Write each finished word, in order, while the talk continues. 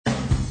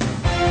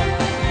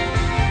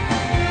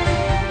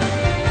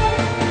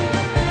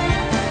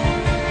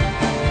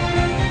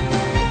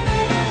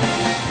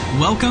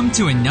Welcome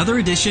to another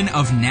edition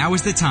of Now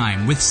is the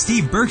Time with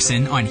Steve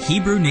Berkson on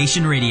Hebrew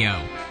Nation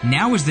Radio.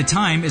 Now is the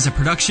Time is a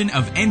production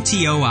of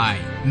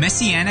MTOI,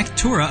 Messianic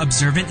Torah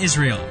Observant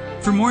Israel.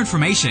 For more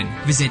information,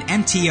 visit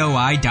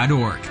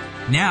mtoi.org.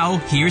 Now,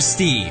 here's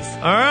Steve.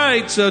 All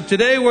right, so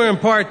today we're in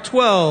part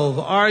 12.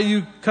 Are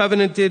You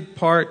Covenanted?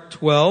 Part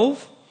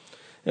 12.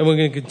 And we're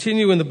going to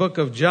continue in the book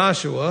of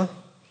Joshua.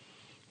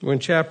 We're in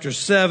chapter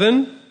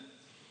 7.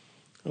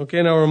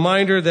 Okay, now a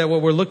reminder that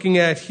what we're looking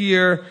at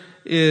here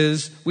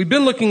is we've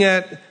been looking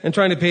at and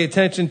trying to pay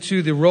attention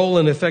to the role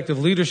and effective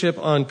leadership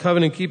on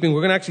covenant keeping.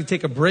 We're going to actually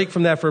take a break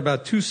from that for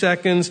about 2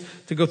 seconds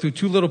to go through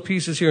two little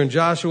pieces here in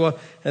Joshua,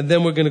 and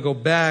then we're going to go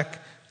back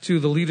to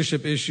the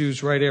leadership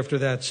issues right after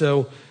that.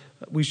 So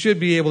we should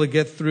be able to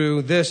get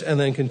through this and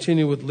then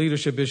continue with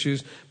leadership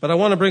issues. But I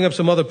want to bring up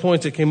some other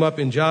points that came up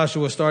in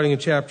Joshua starting in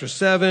chapter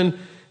 7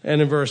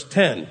 and in verse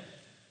 10.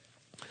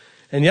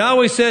 And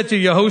Yahweh said to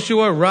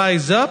Yehoshua,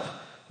 "Rise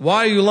up.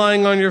 Why are you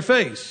lying on your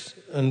face?"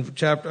 In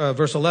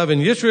verse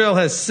 11, "Israel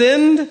has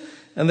sinned,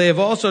 and they have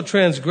also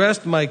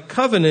transgressed my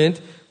covenant,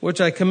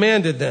 which I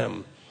commanded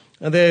them.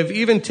 And they have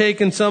even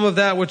taken some of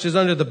that which is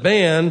under the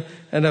ban,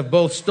 and have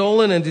both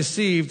stolen and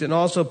deceived, and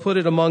also put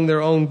it among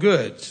their own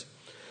goods."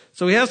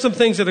 So we have some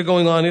things that are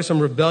going on here, some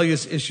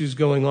rebellious issues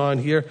going on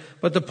here.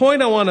 But the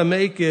point I want to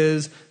make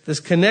is this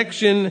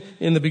connection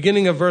in the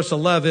beginning of verse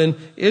 11.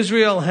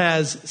 Israel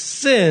has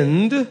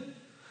sinned,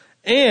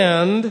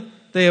 and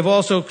they have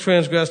also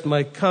transgressed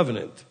my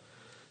covenant.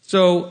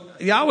 So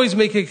Yahweh's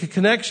making a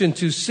connection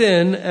to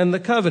sin and the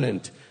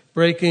covenant.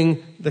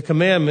 Breaking the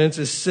commandments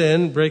is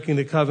sin. Breaking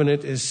the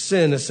covenant is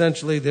sin.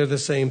 Essentially, they're the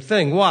same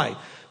thing. Why?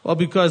 Well,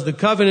 because the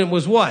covenant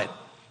was what?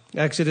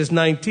 Exodus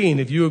 19.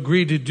 If you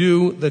agree to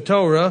do the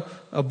Torah,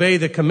 obey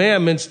the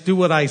commandments, do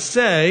what I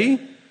say,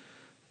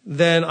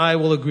 then I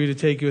will agree to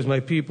take you as my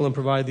people and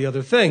provide the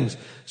other things.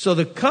 So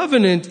the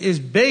covenant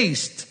is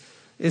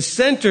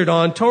centered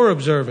on Torah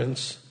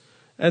observance.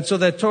 And so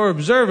that Torah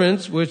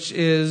observance, which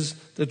is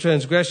the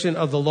transgression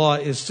of the law,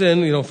 is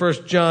sin.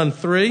 1 John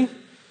 3.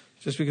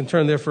 We can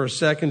turn there for a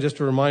second just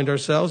to remind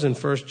ourselves in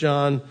 1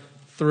 John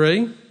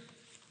 3.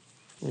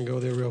 Let me go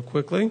there real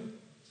quickly.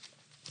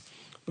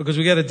 Because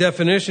we get a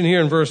definition here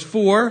in verse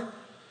 4.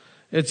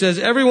 It says,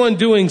 "Everyone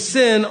doing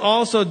sin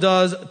also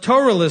does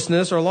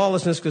Torahlessness," or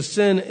lawlessness, because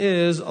sin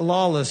is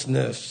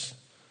lawlessness.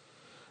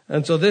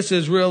 And so this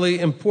is really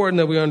important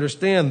that we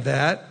understand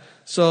that.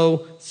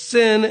 So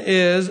sin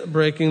is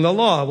breaking the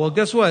law. Well,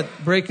 guess what?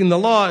 Breaking the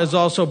law is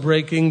also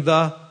breaking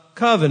the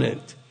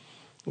covenant,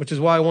 which is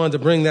why I wanted to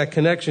bring that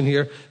connection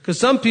here. Because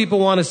some people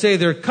want to say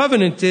they're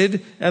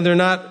covenanted and they're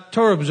not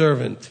Torah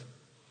observant.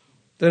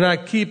 They're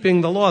not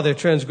keeping the law. They're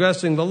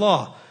transgressing the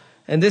law.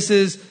 And this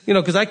is,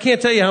 because I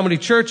can't tell you how many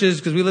churches,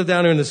 because we live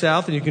down here in the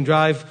South and you can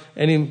drive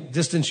any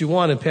distance you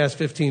want and pass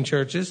 15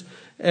 churches.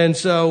 And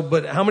so,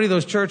 but how many of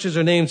those churches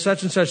are named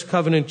such and such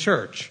covenant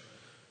church?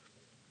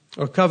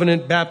 Or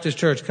Covenant Baptist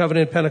Church,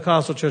 Covenant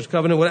Pentecostal Church,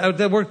 Covenant, whatever.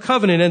 The word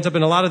covenant ends up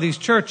in a lot of these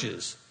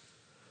churches.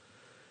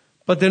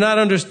 But they're not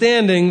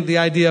understanding the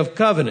idea of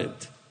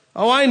covenant.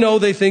 Oh, I know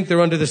they think they're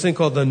under this thing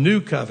called the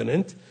New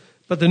Covenant.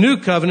 But the New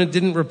Covenant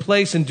didn't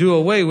replace and do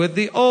away with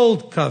the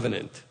Old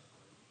Covenant.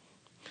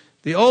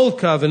 The Old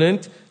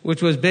Covenant,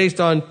 which was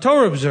based on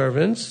Torah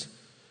observance.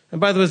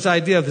 And by the way, this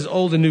idea of this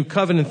Old and New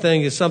Covenant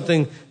thing is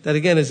something that,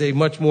 again, is a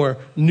much more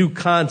new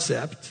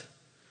concept.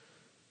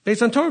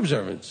 Based on Torah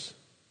observance.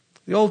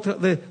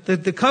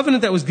 The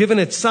covenant that was given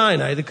at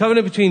Sinai, the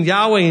covenant between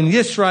Yahweh and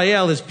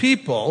Yisrael, his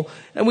people,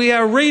 and we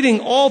are reading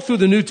all through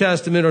the New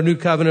Testament or New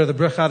Covenant or the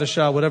Brit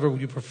Hadashah, whatever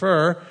you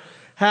prefer,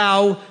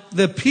 how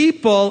the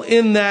people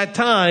in that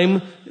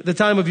time, the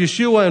time of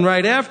Yeshua and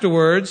right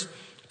afterwards,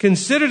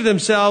 considered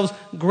themselves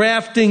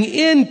grafting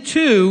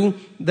into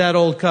that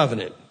old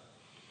covenant.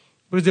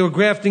 Because they were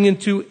grafting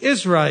into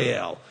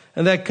Israel,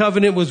 and that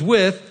covenant was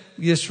with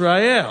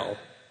Yisrael.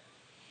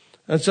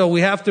 And so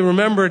we have to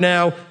remember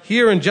now,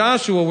 here in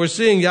Joshua, we're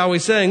seeing Yahweh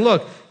saying,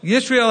 look,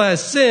 Israel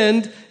has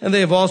sinned, and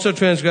they have also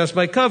transgressed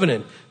my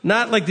covenant.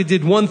 Not like they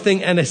did one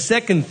thing and a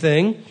second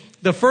thing.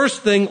 The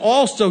first thing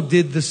also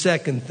did the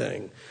second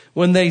thing.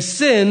 When they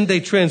sinned, they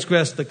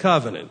transgressed the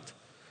covenant.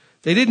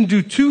 They didn't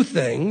do two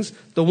things.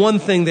 The one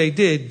thing they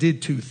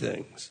did two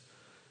things.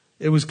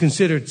 It was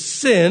considered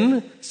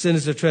sin. Sin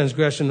is a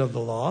transgression of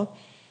the law.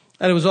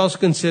 And it was also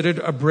considered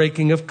a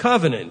breaking of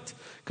covenant.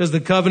 Because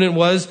the covenant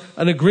was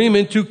an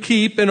agreement to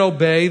keep and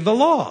obey the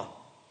law.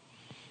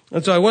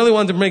 And so I really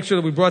wanted to make sure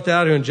that we brought that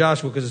out here in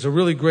Joshua, because it's a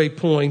really great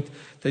point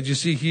that you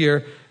see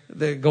here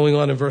going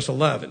on in verse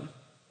 11.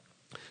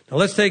 Now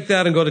let's take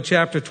that and go to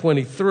chapter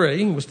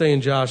 23. We'll stay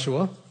in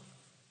Joshua.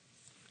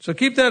 So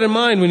keep that in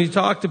mind when you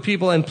talk to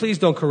people, and please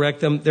don't correct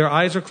them. Their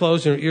eyes are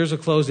closed, their ears are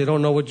closed. They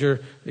don't know what you're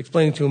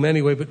explaining to them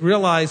anyway. But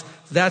realize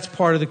that's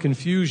part of the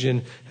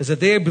confusion, is that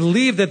they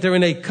believe that they're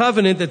in a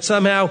covenant that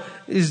somehow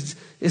is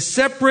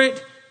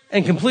separate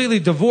and completely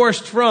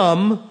divorced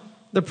from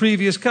the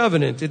previous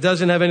covenant. It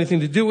doesn't have anything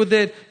to do with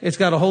it. It's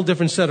got a whole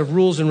different set of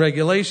rules and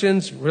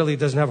regulations. Really, it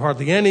doesn't have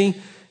hardly any.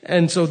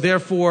 and so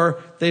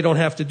therefore they don't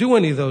have to do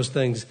any of those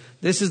things.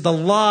 This is the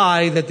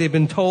lie that they've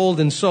been told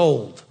and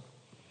sold.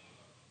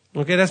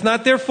 Okay, that's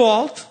not their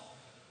fault.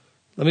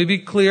 Let me be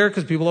clear,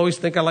 because people always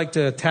think I like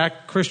to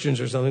attack Christians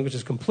or something, which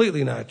is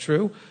completely not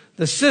true.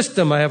 The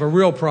system I have a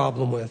real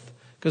problem with,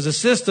 because the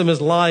system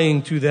is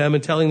lying to them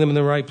and telling them in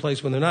the right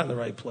place when they're not in the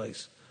right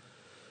place.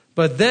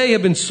 But they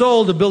have been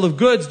sold a bill of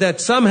goods that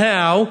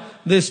somehow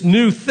this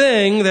new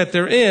thing that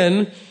they're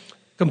in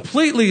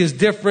completely is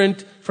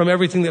different from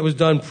everything that was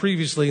done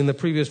previously in the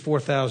previous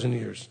 4,000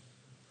 years.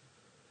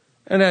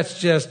 And that's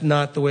just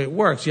not the way it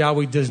works.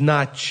 Yahweh does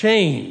not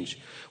change.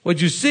 What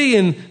you see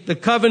in the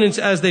covenants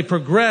as they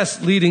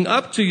progress leading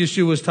up to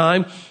Yeshua's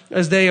time,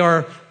 as they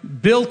are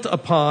built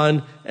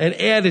upon and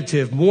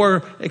additive,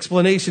 more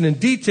explanation and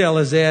detail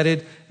is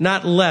added,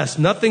 not less.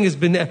 Nothing has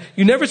been,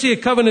 you never see a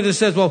covenant that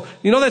says, well,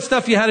 you know that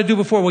stuff you had to do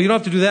before, well, you don't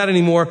have to do that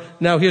anymore,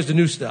 now here's the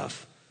new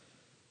stuff.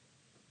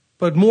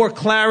 But more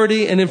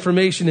clarity and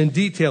information and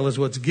detail is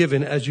what's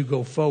given as you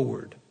go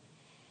forward.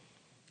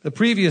 The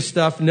previous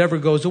stuff never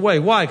goes away.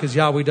 Why? Because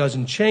Yahweh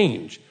doesn't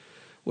change.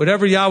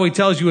 Whatever Yahweh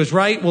tells you is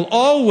right will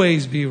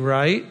always be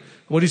right.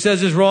 What he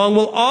says is wrong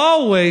will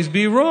always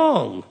be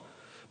wrong.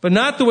 But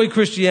not the way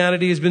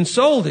Christianity has been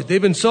sold it.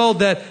 They've been sold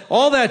that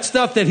all that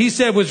stuff that he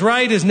said was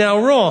right is now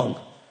wrong.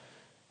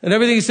 And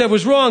everything he said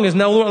was wrong is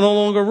no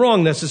longer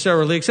wrong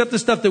necessarily, except the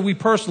stuff that we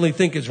personally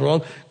think is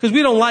wrong, because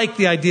we don't like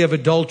the idea of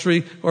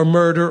adultery or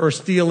murder or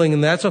stealing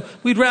and that. So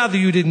we'd rather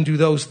you didn't do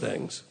those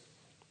things.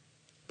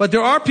 But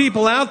there are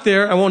people out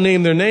there, I won't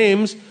name their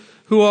names,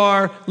 who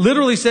are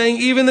literally saying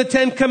even the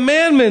 10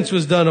 Commandments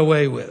was done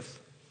away with.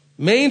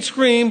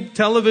 Mainstream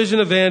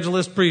television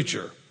evangelist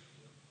preacher.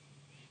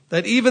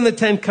 That even the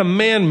 10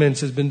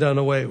 Commandments has been done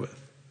away with.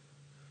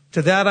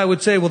 To that I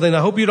would say, well then I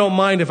hope you don't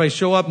mind if I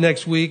show up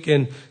next week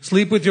and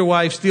sleep with your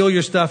wife, steal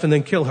your stuff, and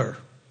then kill her.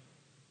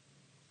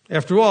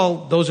 After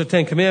all, those are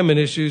 10 Commandment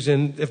issues,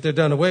 and if they're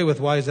done away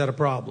with, why is that a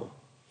problem?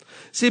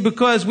 See,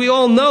 because we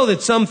all know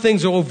that some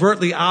things are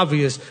overtly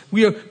obvious.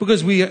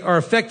 Because we are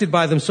affected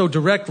by them so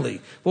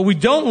directly. What we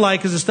don't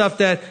like is the stuff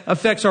that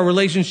affects our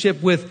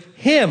relationship with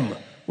Him.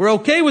 We're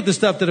okay with the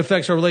stuff that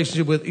affects our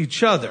relationship with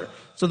each other.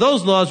 So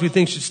those laws we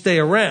think should stay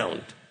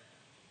around.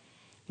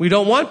 We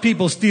don't want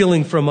people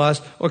stealing from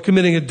us or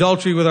committing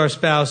adultery with our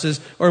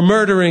spouses or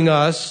murdering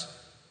us,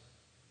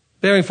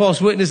 bearing false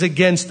witness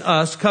against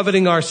us,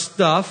 coveting our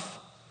stuff.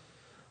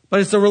 But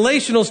it's the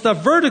relational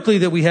stuff vertically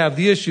that we have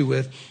the issue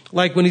with.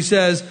 Like when he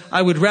says,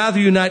 I would rather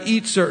you not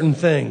eat certain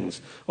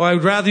things, or I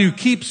would rather you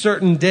keep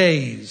certain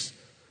days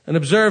and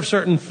observe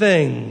certain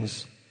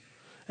things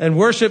and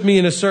worship me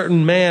in a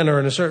certain manner,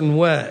 in a certain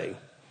way.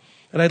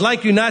 And I'd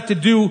like you not to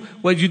do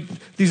what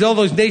all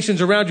those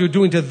nations around you are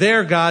doing to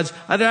their gods.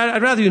 I'd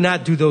rather you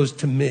not do those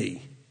to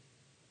me.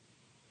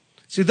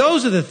 See,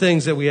 those are the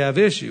things that we have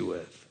issue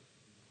with.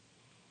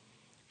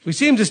 We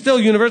seem to still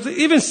universally,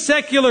 even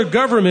secular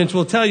governments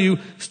will tell you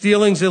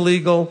stealing's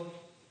illegal,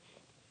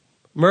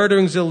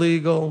 murdering's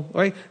illegal,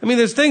 right? I mean,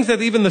 there's things that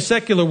even the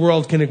secular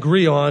world can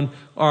agree on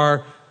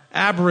are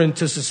aberrant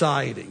to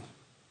society,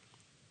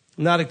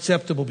 not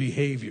acceptable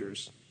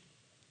behaviors.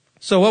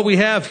 So what we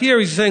have here,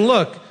 he's saying,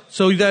 look,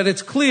 so that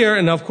it's clear,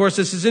 and of course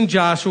this is in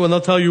Joshua, and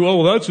they'll tell you, oh,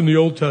 well, that's in the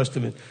Old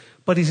Testament.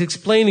 But he's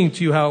explaining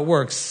to you how it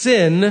works.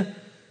 Sin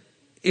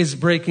is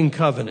breaking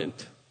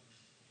covenant.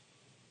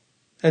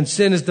 And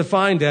sin is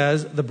defined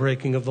as the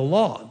breaking of the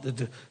law,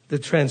 the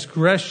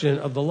transgression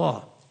of the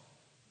law.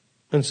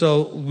 And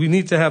so we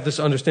need to have this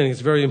understanding.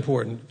 It's very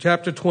important.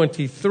 Chapter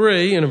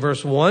 23 and in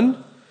verse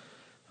 1.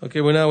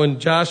 Okay, we're now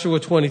in Joshua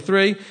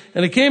 23.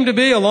 And it came to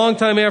be a long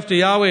time after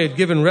Yahweh had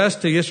given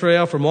rest to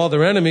Israel from all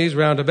their enemies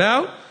round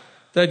about,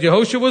 that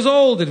Yehoshua was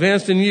old,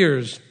 advanced in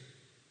years.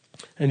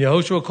 And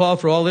Yehoshua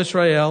called for all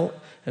Israel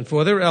and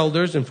for their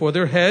elders and for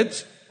their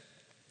heads,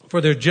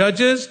 for their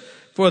judges,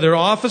 for their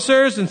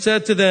officers, and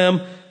said to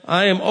them,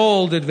 I am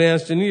old,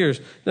 advanced in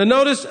years. Now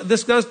notice,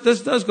 this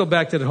does go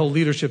back to the whole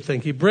leadership thing.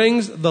 He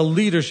brings the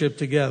leadership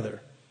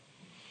together.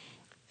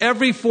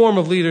 Every form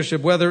of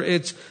leadership, whether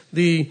it's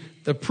the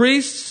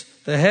priests,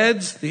 the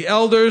heads, the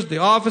elders, the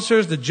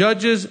officers, the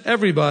judges,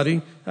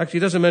 everybody. Actually, he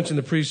doesn't mention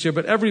the priests here,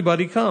 but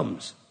everybody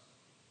comes.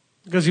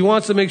 Because he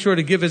wants to make sure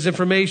to give his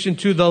information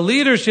to the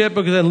leadership,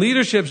 because then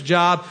leadership's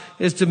job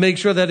is to make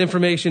sure that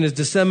information is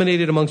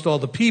disseminated amongst all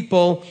the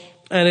people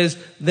and is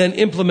then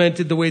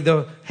implemented the way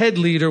the head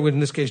leader, in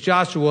this case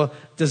Joshua,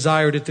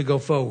 desired it to go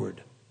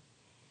forward.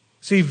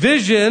 See,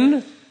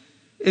 vision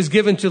is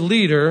given to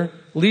leader.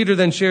 Leader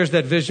then shares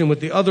that vision with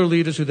the other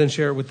leaders who then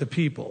share it with the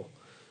people.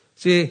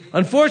 See,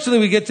 unfortunately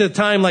we get to a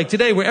time like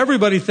today where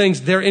everybody thinks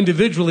they're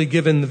individually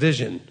given the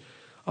vision.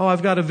 Oh,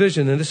 I've got a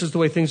vision and this is the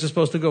way things are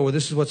supposed to go, or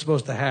this is what's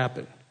supposed to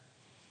happen.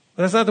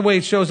 But that's not the way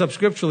it shows up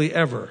scripturally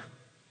ever.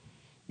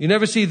 You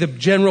never see the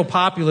general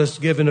populace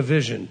given a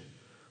vision.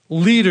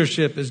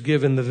 Leadership is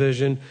given the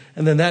vision,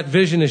 and then that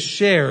vision is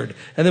shared.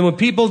 And then when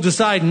people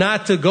decide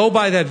not to go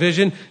by that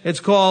vision, it's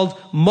called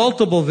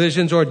multiple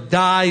visions or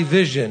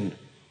division.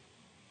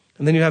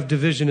 And then you have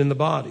division in the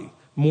body.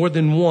 More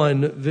than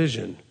one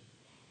vision.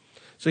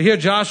 So here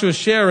Joshua is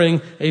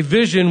sharing a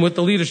vision with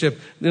the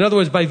leadership. In other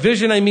words, by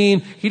vision I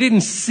mean he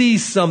didn't see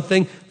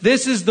something.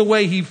 This is the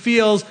way he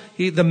feels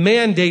the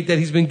mandate that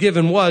he's been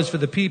given was for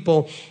the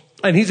people.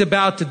 And he's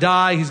about to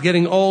die. He's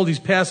getting old. He's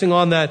passing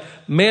on that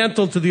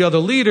mantle to the other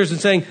leaders and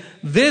saying,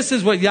 this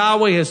is what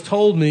Yahweh has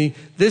told me.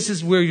 This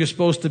is where you're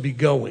supposed to be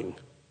going.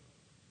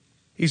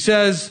 He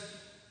says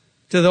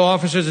to the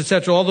officers,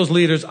 etc., all those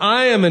leaders,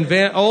 I am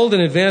old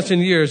and advanced in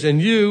years,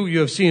 and you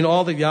have seen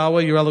all that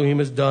Yahweh, your Elohim,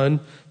 has done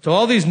to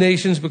all these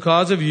nations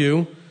because of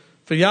you.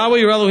 For Yahweh,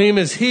 your Elohim,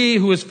 is he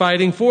who is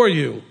fighting for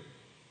you.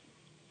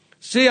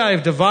 See, I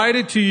have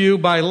divided to you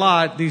by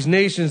lot these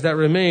nations that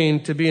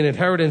remain to be an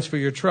inheritance for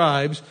your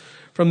tribes,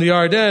 from the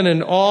Arden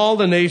and all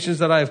the nations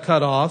that I have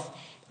cut off,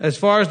 as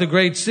far as the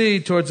great sea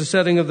towards the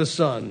setting of the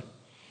sun.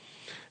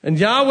 And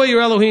Yahweh,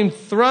 your Elohim,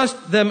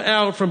 thrust them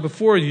out from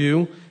before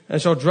you,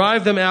 and shall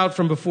drive them out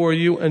from before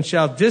you, and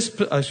shall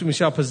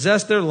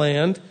possess their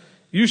land.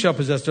 You shall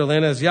possess their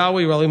land, as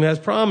Yahweh, your Elohim, has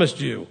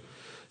promised you.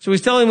 So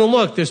he's telling them,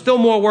 look, there's still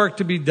more work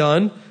to be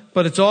done,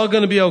 but it's all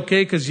going to be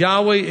okay, because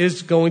Yahweh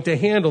is going to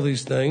handle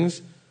these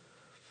things.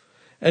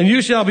 And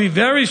you shall be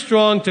very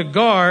strong to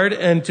guard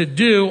and to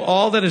do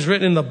all that is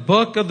written in the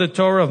book of the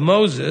Torah of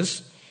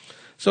Moses,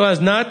 so as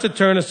not to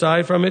turn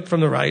aside from it from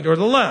the right or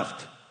the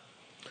left.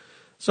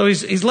 So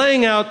he's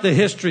laying out the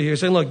history here,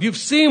 saying, look, you've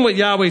seen what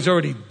Yahweh's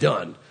already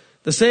done.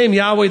 The same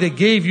Yahweh that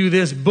gave you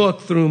this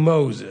book through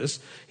Moses.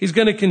 He's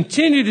going to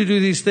continue to do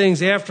these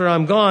things after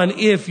I'm gone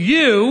if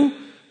you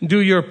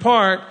do your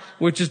part,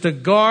 which is to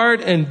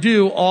guard and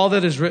do all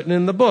that is written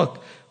in the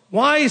book.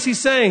 Why is he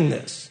saying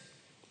this?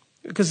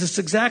 Because it's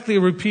exactly a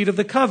repeat of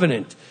the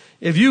covenant.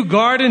 If you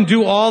guard and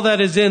do all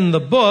that is in the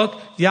book,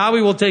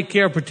 Yahweh will take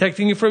care of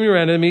protecting you from your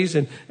enemies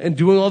and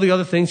doing all the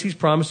other things he's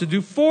promised to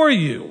do for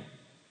you.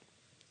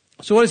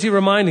 So what is he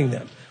reminding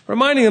them?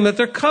 Reminding them that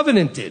they're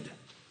covenanted.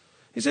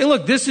 He's saying,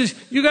 look,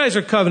 you guys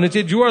are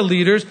covenanted. You are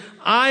leaders.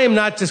 I am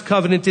not just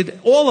covenanted.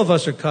 All of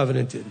us are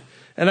covenanted.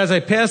 And as I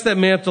pass that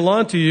mantle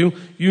on to you,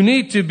 you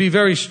need to be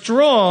very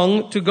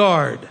strong to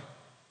guard.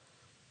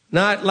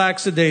 Not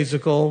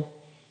lackadaisical.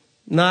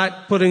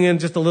 Not putting in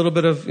just a little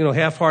bit of,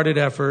 half-hearted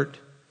effort.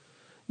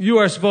 You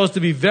are supposed to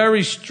be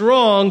very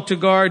strong to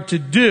guard, to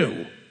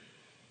do.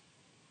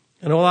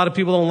 I know a lot of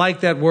people don't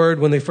like that word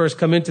when they first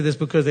come into this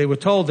because they were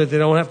told that they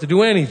don't have to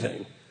do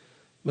anything.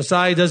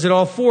 Messiah does it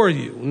all for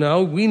you.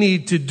 No, we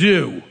need to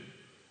do.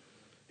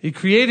 He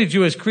created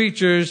you as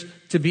creatures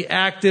to be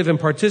active and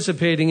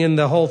participating in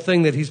the whole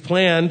thing that he's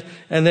planned,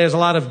 and there's a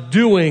lot of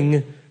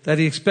doing that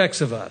he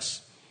expects of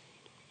us.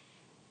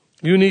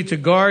 You need to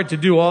guard to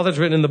do all that's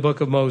written in the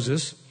book of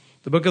Moses,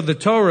 the book of the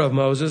Torah of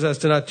Moses, as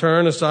to not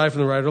turn aside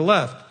from the right or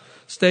left.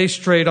 Stay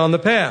straight on the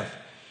path.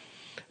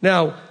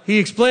 Now, he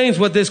explains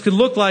what this could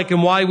look like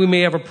and why we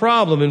may have a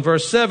problem. In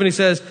verse 7, he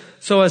says,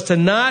 so as to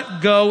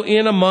not go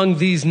in among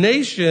these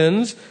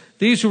nations,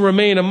 these who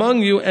remain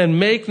among you, and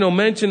make no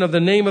mention of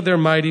the name of their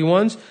mighty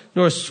ones,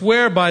 nor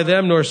swear by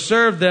them, nor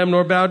serve them,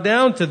 nor bow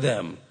down to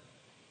them.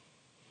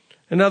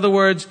 In other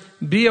words,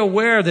 be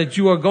aware that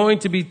you are going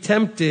to be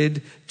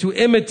tempted to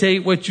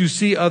imitate what you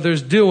see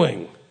others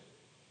doing.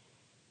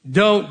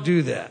 Don't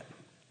do that.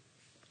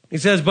 He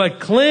says, but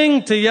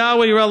cling to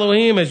Yahweh your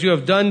Elohim as you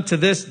have done to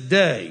this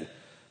day.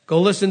 Go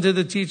listen to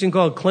the teaching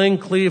called Cling,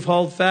 Cleave,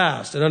 Hold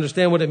Fast, and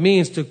understand what it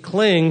means to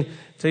cling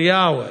to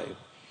Yahweh.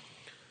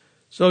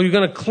 So you're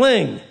going to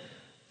cling.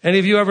 Any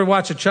of you ever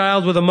watch a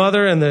child with a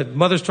mother and the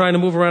mother's trying to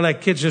move around, that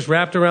kid's just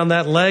wrapped around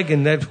that leg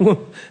and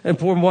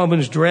poor woman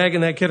is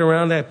dragging that kid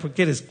around, that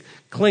kid is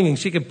clinging.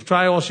 She can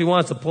try all she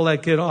wants to pull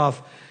that kid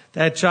off.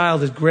 That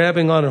child is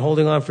grabbing on and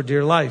holding on for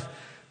dear life.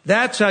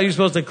 That's how you're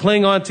supposed to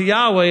cling on to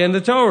Yahweh and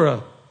the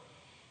Torah.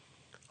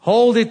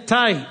 Hold it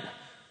tight.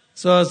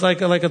 So it's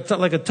like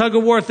a tug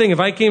of war thing. If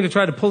I came to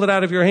try to pull it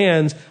out of your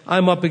hands,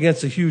 I'm up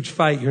against a huge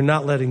fight. You're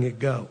not letting it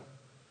go.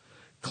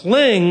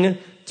 Cling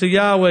to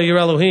Yahweh, your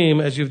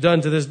Elohim, as you've done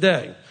to this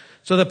day.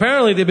 So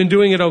apparently they've been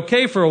doing it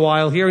okay for a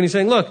while here. And he's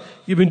saying, look,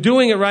 you've been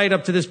doing it right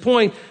up to this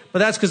point, but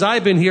that's because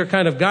I've been here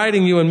kind of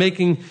guiding you and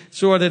making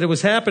sure that it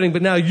was happening.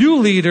 But now you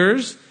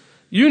leaders,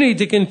 you need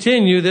to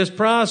continue this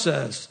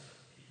process.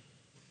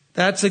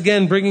 That's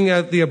again bringing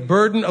the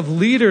burden of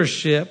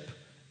leadership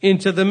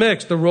into the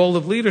mix, the role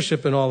of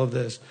leadership in all of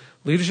this.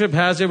 Leadership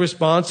has a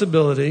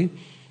responsibility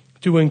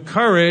to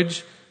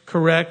encourage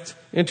correct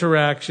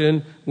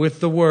interaction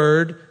with the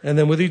Word, and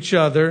then with each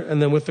other,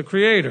 and then with the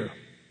Creator.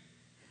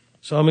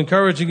 So I'm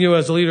encouraging you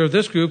as a leader of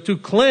this group to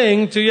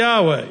cling to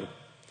Yahweh.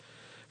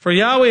 For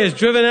Yahweh has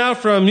driven out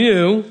from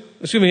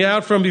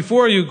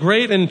before you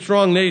great and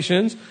strong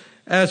nations.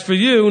 As for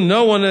you,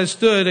 no one has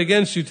stood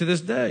against you to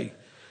this day.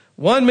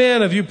 One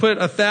man have you put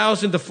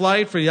 1,000 to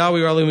flight, for Yahweh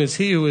your Elohim is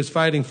he who is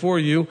fighting for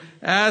you,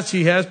 as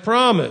he has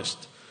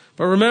promised.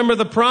 But remember,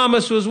 the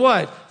promise was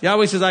what?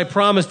 Yahweh says, I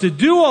promise to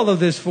do all of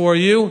this for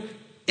you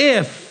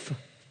if.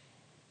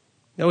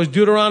 That was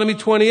Deuteronomy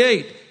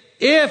 28.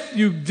 If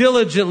you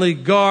diligently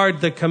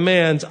guard the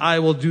commands, I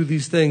will do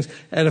these things,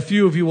 and a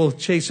few of you will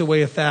chase away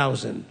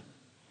 1,000.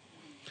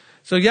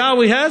 So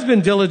Yahweh has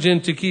been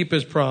diligent to keep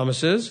his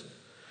promises.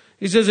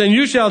 He says, and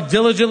you shall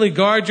diligently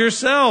guard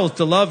yourselves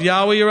to love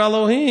Yahweh your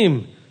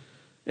Elohim.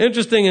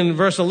 Interesting, in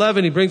verse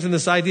 11, he brings in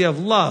this idea of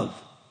love.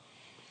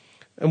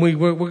 And we're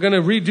going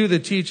to redo the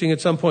teaching at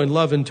some point,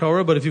 love in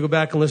Torah, but if you go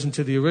back and listen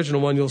to the original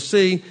one, you'll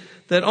see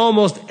that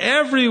almost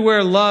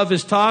everywhere love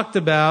is talked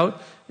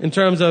about in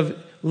terms of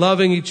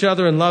loving each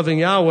other and loving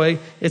Yahweh,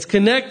 it's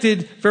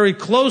connected very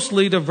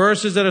closely to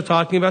verses that are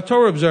talking about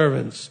Torah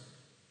observance.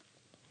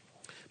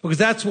 Because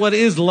that's what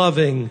is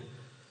loving.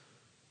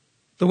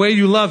 The way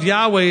you love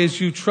Yahweh is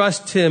you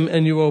trust Him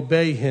and you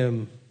obey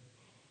Him.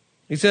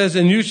 He says,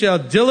 and you shall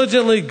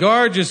diligently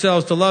guard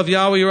yourselves to love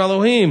Yahweh your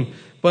Elohim.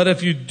 But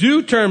if you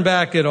do turn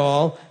back at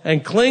all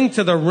and cling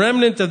to the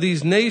remnant of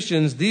these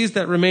nations, these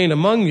that remain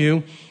among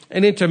you,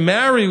 and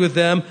intermarry with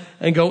them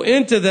and go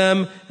into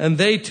them and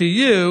they to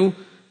you,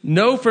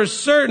 know for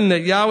certain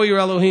that Yahweh your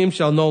Elohim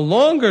shall no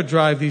longer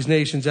drive these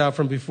nations out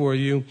from before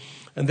you,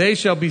 and they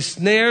shall be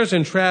snares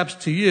and traps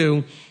to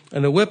you,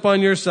 and a whip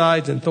on your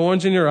sides and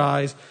thorns in your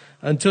eyes,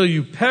 until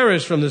you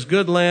perish from this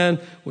good land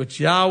which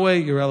Yahweh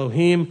your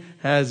Elohim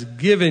has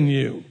given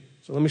you.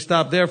 So let me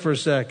stop there for a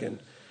second.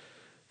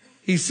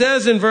 He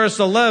says in verse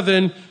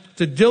 11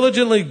 to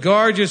diligently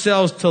guard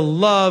yourselves to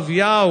love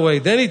Yahweh.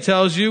 Then he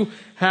tells you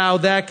how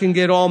that can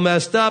get all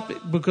messed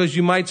up because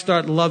you might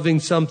start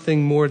loving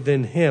something more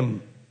than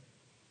Him.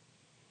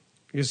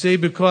 You see,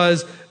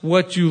 because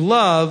what you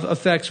love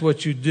affects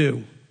what you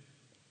do.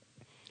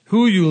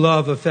 Who you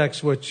love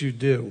affects what you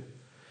do.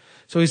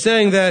 So he's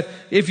saying that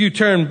if you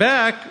turn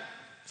back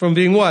from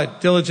being what?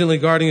 Diligently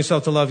guarding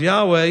yourself to love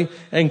Yahweh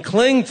and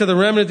cling to the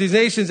remnant of these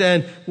nations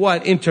and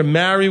what?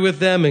 Intermarry with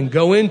them and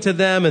go into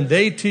them and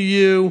they to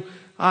you.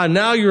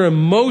 Now you're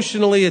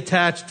emotionally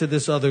attached to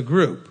this other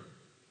group.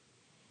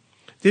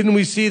 Didn't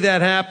we see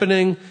that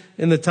happening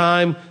in the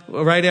time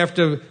right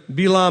after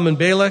Bilam and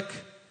Balak?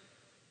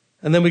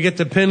 And then we get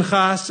to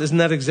Pinchas. Isn't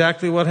that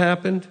exactly what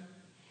happened?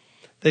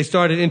 They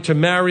started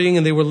intermarrying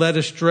and they were led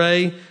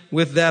astray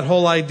with that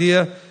whole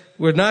idea.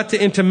 We're not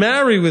to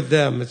intermarry with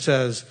them, it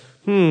says.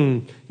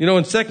 You know,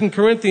 in 2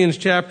 Corinthians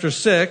chapter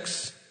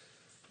 6,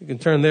 you can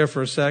turn there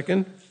for a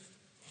second.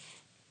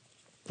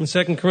 In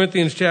 2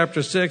 Corinthians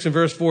chapter 6 and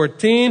verse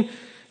 14,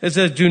 it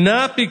says, do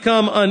not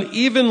become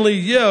unevenly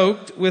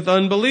yoked with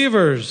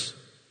unbelievers.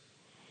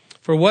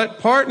 For what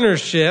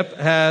partnership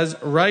has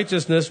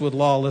righteousness with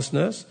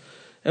lawlessness?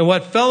 And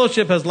what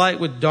fellowship has light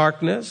with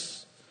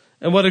darkness?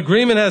 And what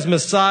agreement has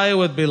Messiah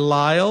with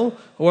Belial?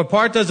 Or what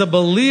part does a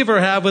believer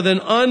have with an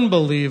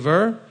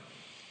unbeliever?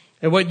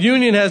 And what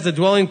union has the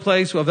dwelling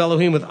place of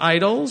Elohim with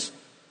idols?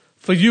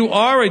 For you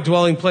are a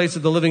dwelling place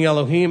of the living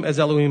Elohim, as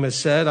Elohim has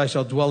said, I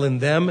shall dwell in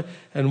them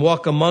and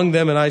walk among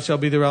them, and I shall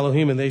be their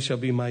Elohim, and they shall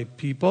be my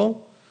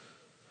people.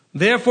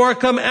 Therefore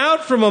come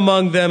out from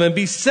among them and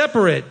be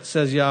separate,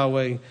 says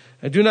Yahweh,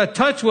 and do not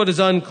touch what is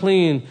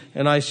unclean,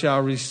 and I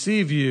shall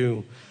receive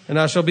you. And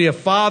I shall be a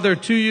father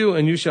to you,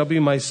 and you shall be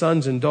my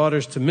sons and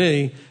daughters to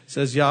me,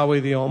 says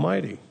Yahweh the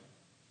Almighty.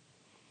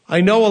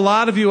 I know a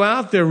lot of you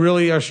out there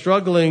really are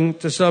struggling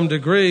to some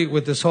degree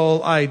with this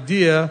whole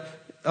idea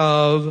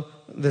of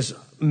this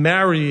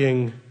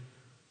marrying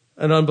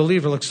an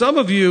unbeliever. Look, some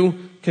of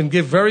you can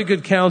give very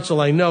good counsel,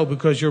 I know,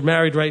 because you're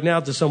married right now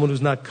to someone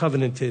who's not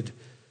covenanted.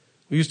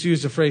 We used to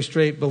use the phrase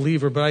straight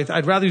believer, but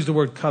I'd rather use the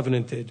word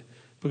covenanted,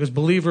 because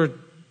believer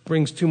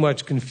brings too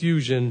much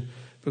confusion.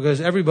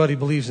 Because everybody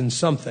believes in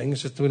something.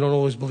 It's just we don't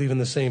always believe in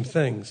the same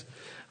things.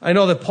 I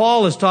know that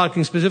Paul is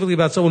talking specifically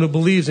about someone who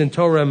believes in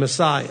Torah and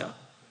Messiah.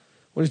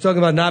 When he's talking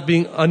about not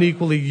being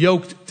unequally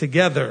yoked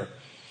together.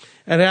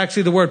 And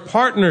actually the word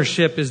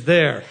partnership is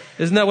there.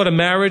 Isn't that what a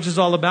marriage is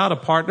all about? A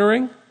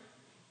partnering?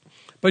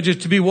 But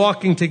just to be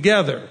walking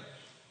together.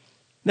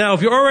 Now,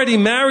 if you're already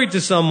married to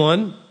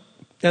someone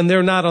and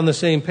they're not on the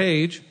same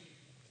page,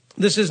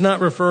 this is not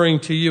referring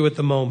to you at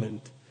the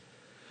moment.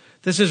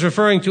 This is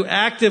referring to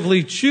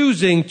actively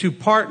choosing to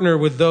partner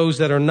with those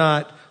that are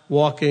not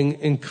walking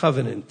in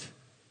covenant.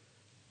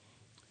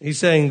 He's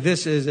saying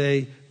this is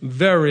a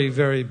very,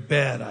 very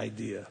bad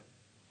idea.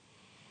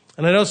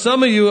 And I know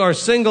some of you are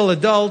single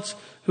adults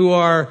who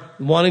are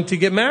wanting to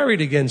get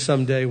married again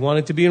someday,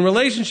 wanting to be in a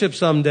relationship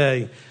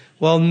someday.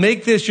 Well,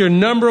 make this your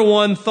number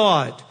one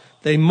thought.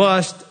 They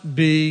must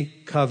be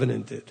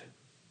covenanted.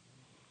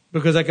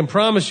 Because I can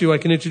promise you, I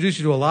can introduce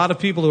you to a lot of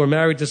people who are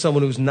married to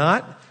someone who's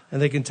not,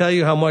 and they can tell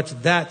you how much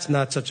that's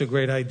not such a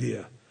great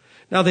idea.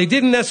 Now, they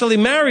didn't necessarily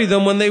marry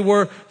them when they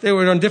were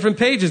on different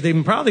pages. They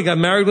probably got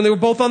married when they were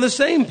both on the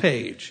same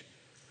page.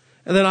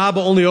 And then Abba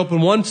only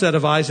opened one set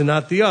of eyes and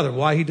not the other.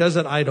 Why he does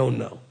it, I don't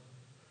know.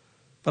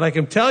 But I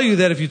can tell you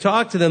that if you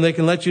talk to them, they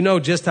can let you know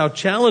just how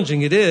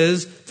challenging it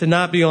is to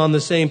not be on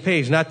the same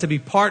page, not to be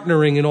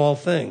partnering in all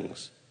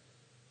things.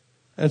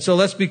 And so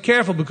let's be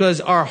careful, because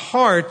our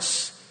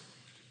hearts,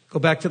 go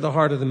back to the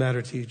heart of the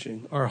matter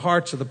teaching, our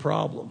hearts are the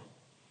problem.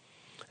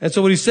 And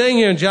so what he's saying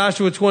here in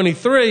Joshua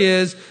 23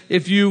 is,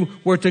 if you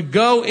were to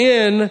go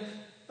in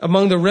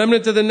among the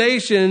remnant of the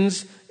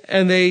nations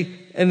and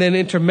then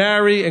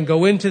intermarry and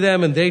go into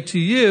them and they to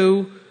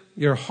you,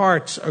 your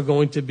hearts are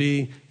going to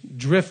be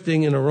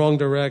drifting in a wrong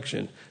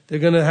direction.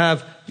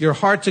 Your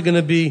hearts are going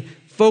to be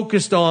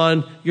focused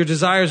on, your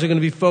desires are going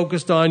to be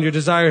focused on, your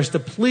desires to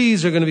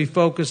please are going to be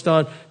focused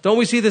on. Don't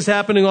we see this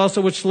happening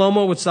also with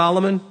Shlomo, with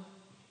Solomon?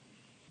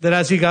 That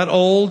as he got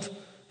old,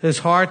 his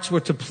hearts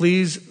were to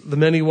please the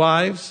many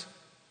wives.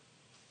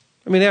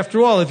 I mean,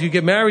 after all, if you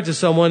get married to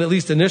someone, at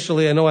least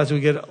initially, I know as we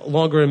get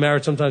longer in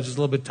marriage, sometimes it's a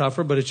little bit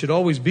tougher, but it should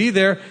always be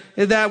there,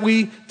 is that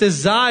we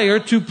desire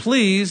to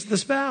please the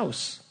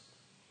spouse.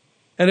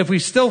 And if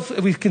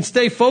we can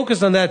stay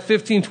focused on that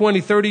 15,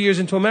 20, 30 years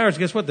into a marriage,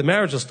 guess what? The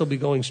marriage will still be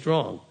going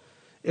strong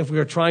if we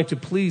are trying to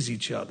please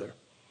each other.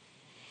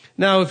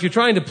 Now, if you're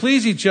trying to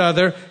please each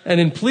other and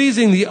in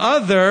pleasing the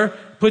other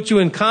put you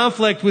in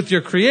conflict with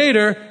your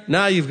Creator,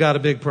 now you've got a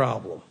big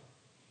problem.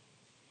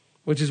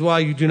 Which is why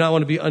you do not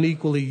want to be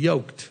unequally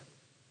yoked.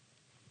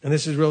 And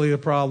this is really the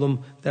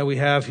problem that we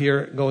have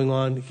here going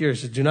on here. It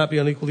says, do not be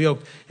unequally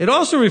yoked. It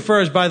also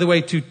refers, by the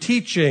way, to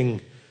teaching.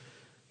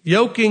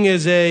 Yoking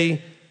is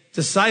a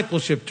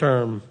discipleship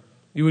term.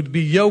 You would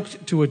be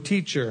yoked to a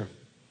teacher.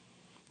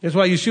 That's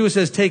why Yeshua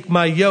says, take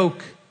my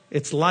yoke,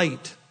 it's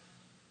light.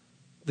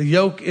 The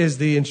yoke is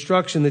the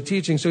instruction, the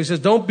teaching. So he says,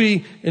 don't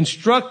be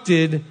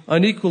instructed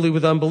unequally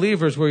with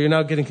unbelievers where you're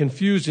now getting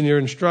confused in your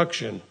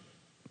instruction.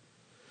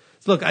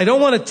 Look, I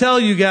don't want to tell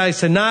you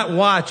guys to not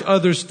watch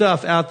other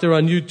stuff out there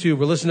on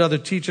YouTube or listen to other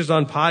teachers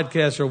on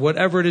podcasts or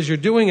whatever it is you're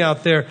doing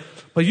out there,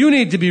 but you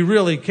need to be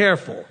really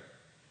careful.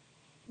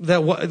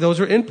 Those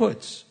are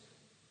inputs.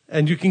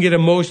 And you can get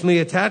emotionally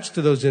attached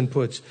to those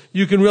inputs.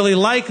 You can really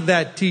like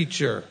that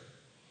teacher.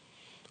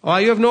 Oh,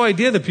 you have no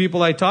idea the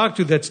people I talk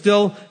to that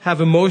still have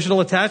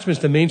emotional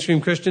attachments to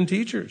mainstream Christian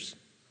teachers.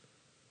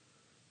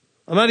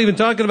 I'm not even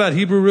talking about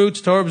Hebrew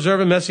roots, Torah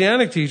observant,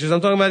 Messianic teachers.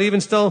 I'm talking about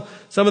even still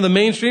some of the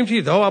mainstream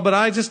teachers. Oh, but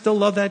I just still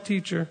love that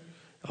teacher.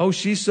 Oh,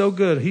 she's so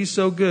good. He's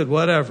so good.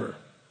 Whatever.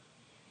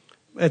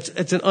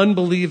 It's an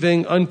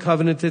unbelieving,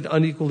 uncovenanted,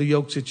 unequally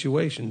yoked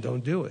situation.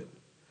 Don't do it.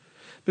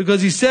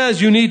 Because he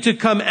says you need to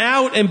come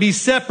out and be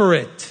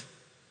separate.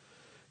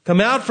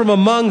 Come out from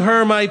among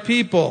her, my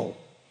people.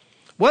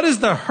 What is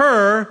the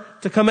her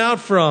to come out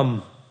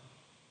from?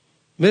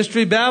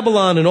 Mystery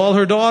Babylon and all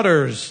her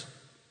daughters.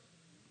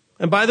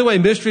 And by the way,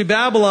 Mystery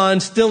Babylon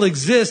still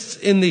exists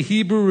in the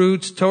Hebrew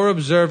roots, Torah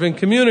observant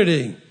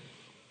community.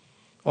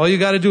 All you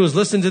got to do is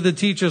listen to the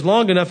teachers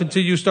long enough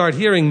until you start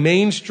hearing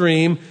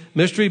mainstream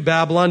Mystery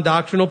Babylon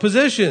doctrinal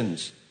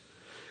positions.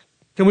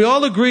 Can we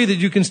all agree that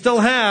you can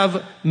still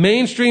have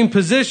mainstream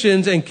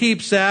positions and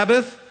keep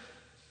Sabbath,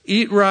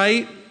 eat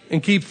right,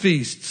 and keep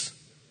feasts?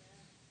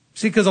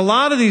 See, because a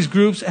lot of these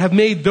groups have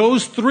made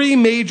those three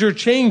major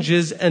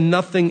changes and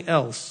nothing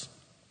else.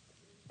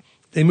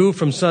 They moved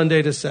from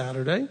Sunday to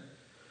Saturday.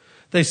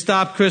 They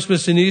stopped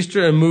Christmas and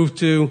Easter and moved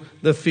to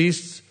the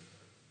feasts.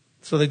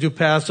 So they do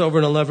Passover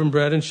and unleavened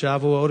bread and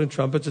Shavuot and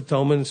trumpets,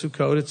 atonement and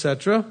Sukkot,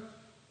 etc.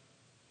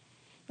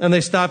 And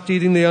they stopped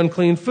eating the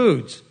unclean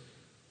foods.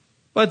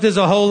 But there's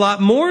a whole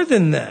lot more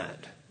than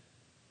that.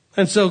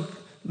 And so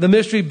the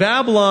Mystery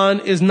Babylon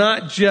is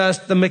not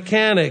just the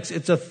mechanics.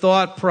 It's a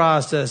thought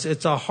process.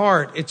 It's a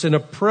heart. It's an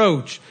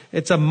approach.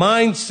 It's a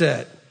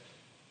mindset.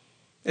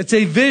 It's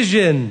a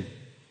vision.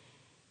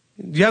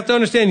 You have to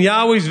understand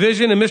Yahweh's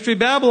vision and Mystery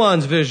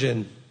Babylon's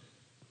vision.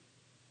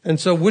 And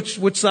so which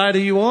side are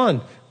you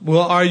on?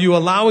 Well, are you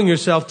allowing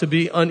yourself to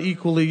be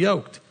unequally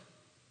yoked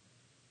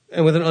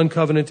and with an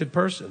uncovenanted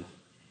person?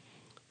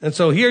 And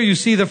so here you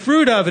see the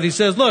fruit of it. He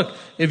says, look,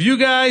 if you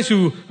guys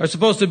who are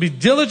supposed to be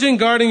diligent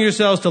guarding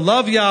yourselves to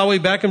love Yahweh,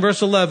 back in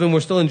verse 11, we're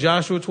still in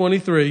Joshua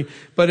 23,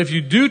 but if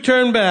you do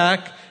turn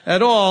back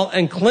at all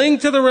and cling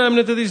to the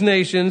remnant of these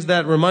nations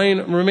that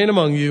remain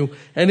among you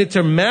and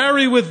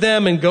intermarry with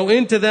them and go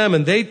into them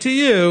and they to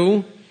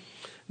you,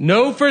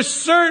 know for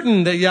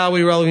certain that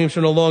Yahweh Elohim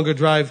shall no longer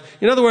drive.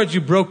 In other words,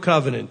 you broke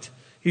covenant.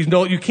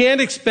 You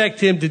can't expect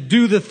him to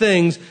do the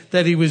things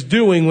that he was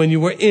doing when you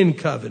were in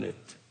covenant.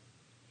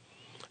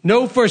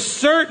 Know for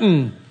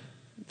certain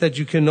that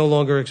you can no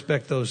longer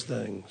expect those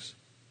things.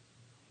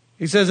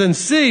 He says, and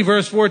see,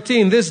 verse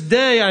 14, this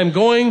day I'm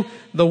going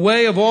the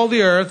way of all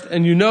the earth,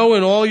 and you know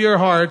in all your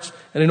hearts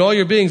and in all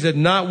your beings that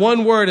not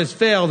one word has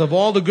failed of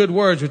all the good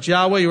words which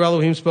Yahweh your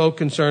Elohim spoke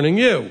concerning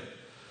you.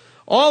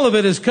 All of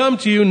it has come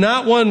to you,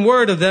 not one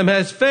word of them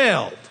has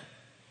failed.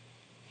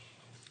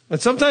 And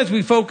sometimes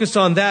we focus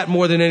on that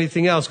more than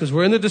anything else because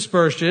we're in the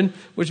dispersion,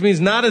 which means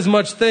not as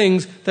much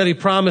things that he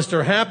promised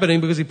are happening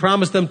because he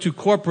promised them to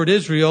corporate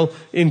Israel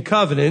in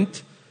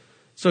covenant.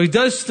 So he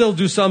does still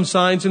do some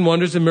signs and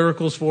wonders and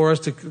miracles for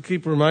us to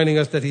keep reminding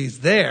us that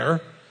he's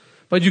there.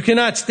 But you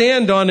cannot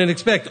stand on and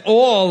expect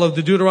all of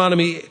the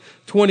Deuteronomy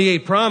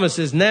 28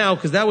 promises now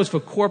because that was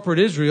for corporate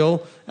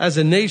Israel as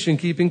a nation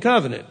keeping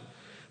covenant.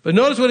 But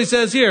notice what he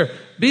says here.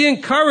 Be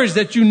encouraged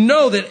that you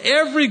know that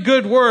every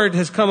good word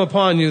has come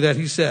upon you that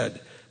he said.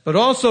 But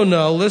also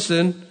know,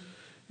 listen,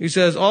 he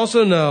says,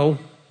 also know,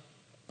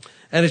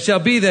 and it shall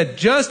be that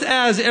just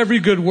as every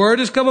good word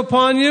has come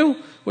upon you,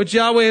 which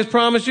Yahweh has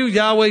promised you,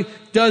 Yahweh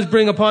does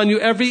bring upon you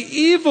every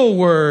evil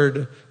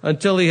word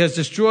until he has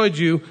destroyed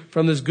you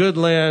from this good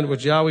land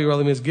which Yahweh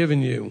Elohim has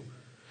given you.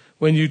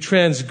 when you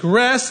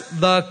transgress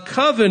the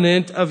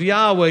covenant of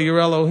Yahweh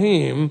your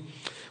Elohim,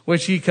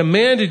 which he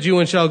commanded you,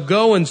 and shall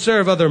go and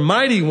serve other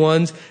mighty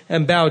ones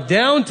and bow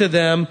down to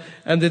them,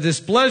 and the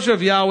displeasure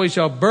of Yahweh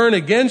shall burn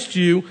against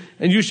you,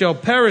 and you shall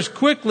perish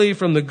quickly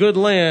from the good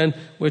land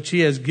which he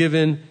has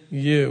given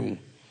you.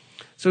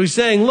 So he's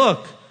saying,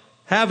 look,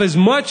 have as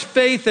much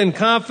faith and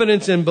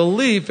confidence and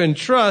belief and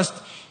trust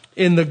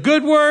in the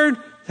good word,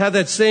 have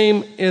that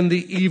same in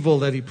the evil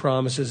that he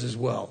promises as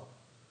well.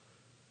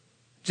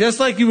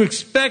 Just like you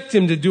expect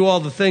him to do all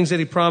the things that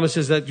he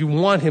promises that you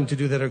want him to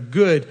do that are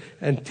good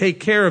and take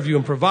care of you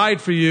and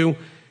provide for you,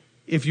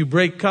 if you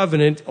break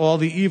covenant, all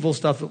the evil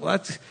stuff,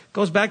 that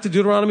goes back to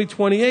Deuteronomy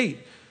 28.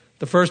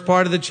 The first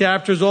part of the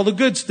chapter is all the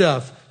good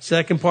stuff.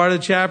 Second part of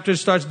the chapter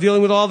starts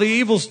dealing with all the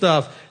evil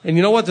stuff. And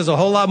you know what? There's a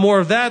whole lot more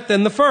of that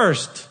than the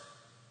first.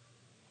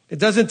 It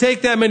doesn't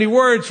take that many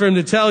words for him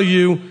to tell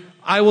you,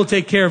 I will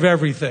take care of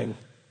everything.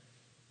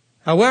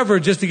 However,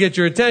 just to get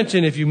your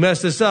attention, if you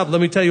mess this up, let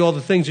me tell you all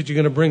the things that you're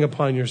going to bring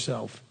upon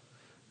yourself.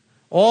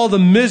 All the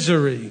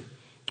misery,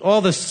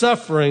 all the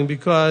suffering,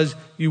 because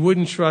you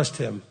wouldn't trust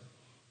him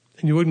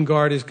and you wouldn't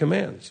guard his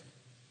commands.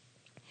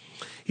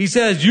 He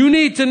says, you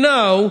need to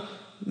know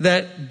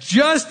that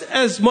just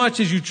as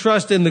much as you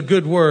trust in the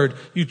good word,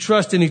 you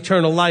trust in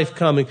eternal life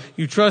coming,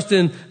 you trust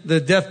in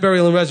the death,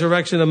 burial, and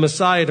resurrection of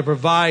Messiah to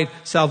provide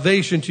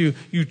salvation to you,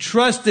 you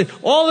trust in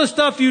all the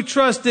stuff you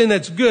trust in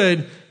that's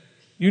good,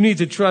 you need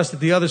to trust that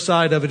the other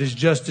side of it is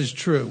just as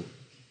true.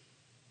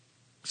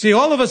 See,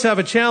 all of us have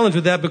a challenge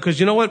with that because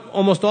you know what?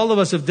 Almost all of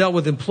us have dealt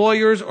with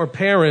employers or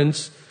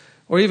parents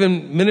or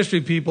even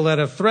ministry people that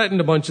have threatened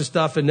a bunch of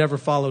stuff and never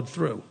followed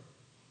through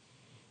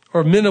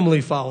or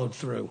minimally followed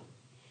through.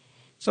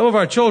 Some of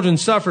our children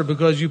suffer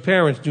because you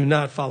parents do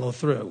not follow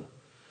through.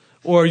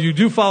 Or you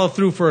do follow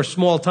through for a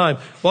small time.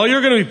 Well,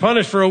 you're going to be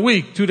punished for a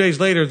week. 2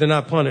 days later, they're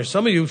not punished.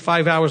 Some of you,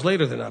 5 hours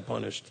later, they're not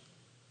punished.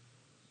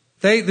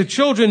 The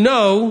children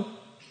know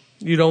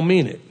you don't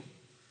mean it.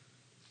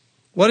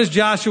 What is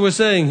Joshua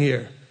saying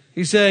here?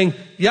 He's saying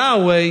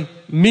Yahweh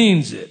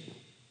means it.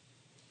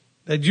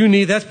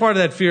 That's part of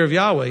that fear of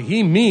Yahweh.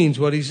 He means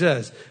what he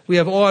says. We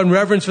have awe and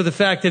reverence for the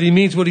fact that he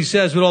means what he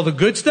says with all the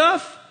good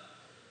stuff,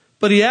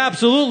 but he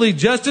absolutely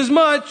just as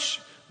much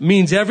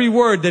means every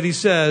word that he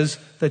says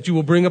that you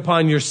will bring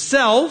upon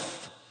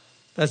yourself.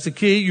 That's the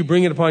key. You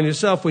bring it upon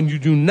yourself when you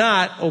do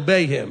not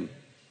obey him.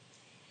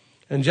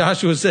 And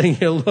Joshua is saying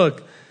here,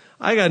 look,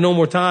 I got no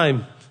more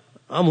time.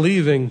 I'm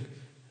leaving.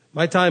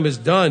 My time is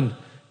done.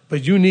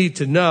 But you need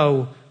to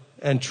know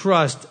and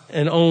trust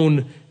and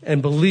own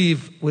and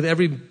believe with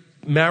every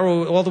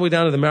marrow, all the way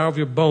down to the marrow of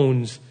your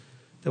bones,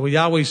 that what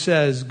Yahweh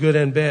says, good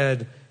and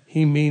bad,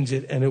 he means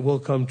it and it will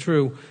come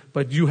true.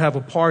 But you have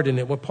a part in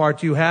it. What part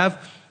do you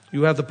have?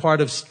 You have the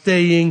part of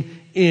staying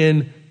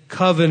in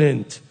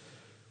covenant.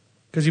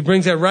 Because he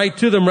brings that right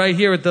to them right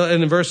here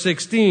in verse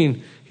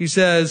 16. He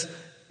says,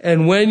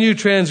 and when you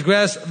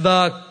transgress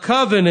the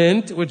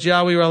covenant, which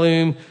Yahweh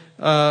Elohim,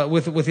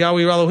 with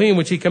Yahweh Elohim,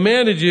 which he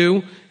commanded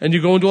you, and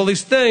you go into all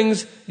these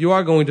things, you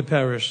are going to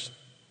perish.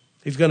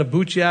 He's going to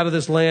boot you out of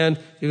this land.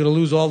 You're going to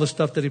lose all the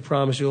stuff that he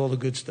promised you, all the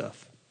good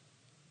stuff.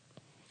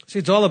 See,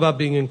 it's all about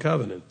being in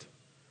covenant.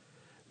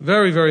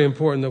 Very, very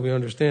important that we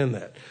understand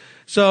that.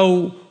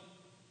 So,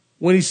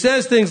 when he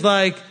says things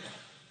like,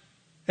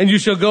 and you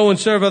shall go and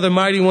serve other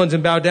mighty ones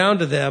and bow down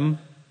to them,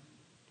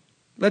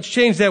 let's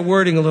change that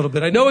wording a little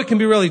bit. I know it can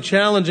be really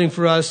challenging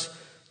for us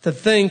to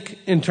think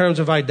in terms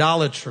of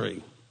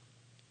idolatry.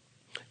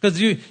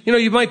 Because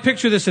you might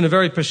picture this in a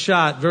very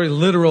pashat, very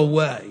literal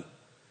way.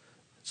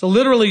 So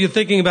literally you're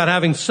thinking about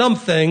having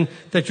something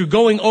that you're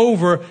going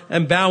over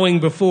and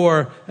bowing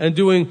before and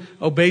doing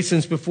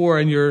obeisance before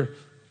and you're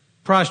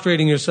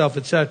prostrating yourself,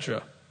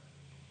 etc.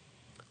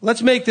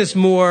 Let's make this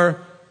more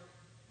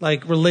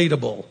like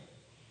relatable.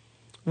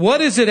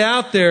 What is it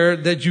out there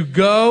that you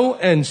go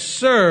and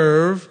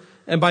serve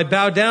and by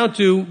bow down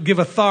to give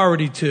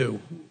authority to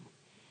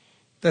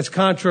that's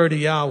contrary to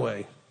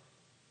Yahweh?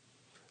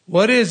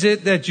 What is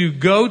it that you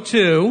go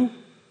to?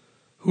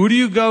 Who do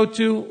you go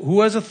to?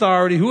 Who has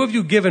authority? Who have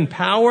you given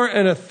power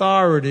and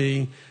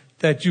authority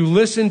that you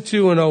listen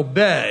to and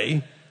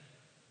obey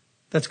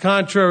that's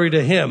contrary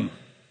to him?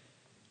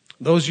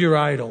 Those are your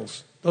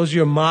idols. Those are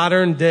your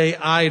modern day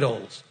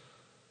idols.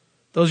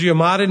 Those are your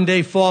modern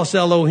day false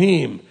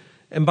Elohim.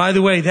 And by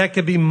the way, that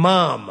could be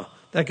mom.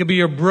 That could be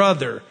your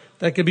brother.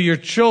 That could be your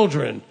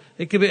children.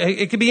 It could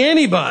be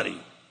anybody.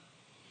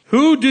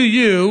 Who do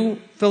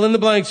you, fill in the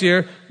blanks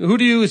here,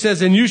 it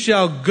says, and you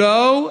shall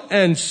go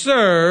and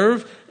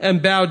serve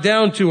and bow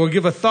down to or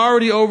give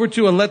authority over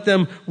to and let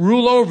them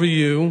rule over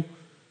you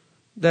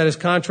that is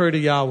contrary to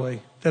Yahweh,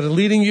 that are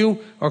leading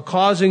you or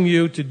causing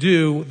you to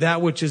do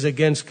that which is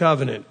against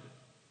covenant.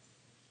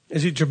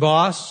 Is it your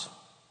boss?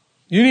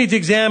 You need to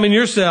examine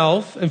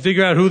yourself and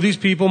figure out who these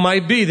people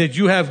might be that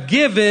you have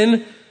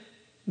given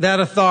that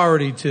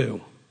authority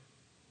to.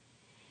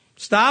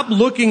 Stop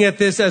looking at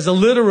this as a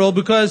literal,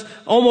 because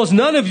almost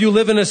none of you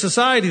live in a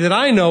society that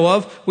I know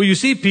of where you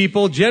see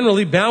people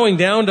generally bowing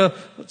down to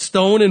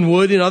stone and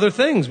wood and other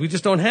things. We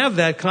just don't have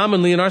that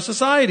commonly in our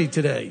society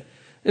today.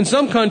 In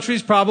some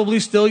countries,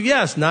 probably still,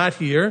 yes, not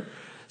here.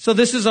 So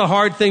this is a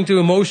hard thing to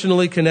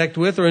emotionally connect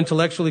with or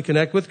intellectually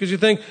connect with, because you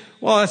think,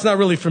 well, that's not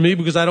really for me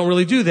because I don't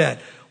really do that.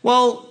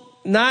 Well,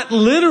 not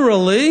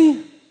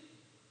literally,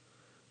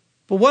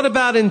 but what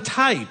about in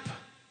type?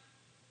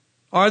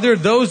 Are there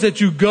those that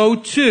you go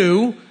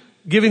to,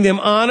 giving them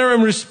honor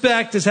and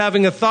respect as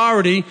having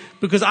authority?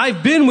 Because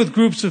I've been with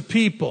groups of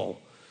people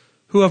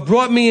who have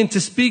brought me in to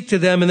speak to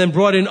them and then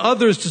brought in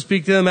others to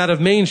speak to them out of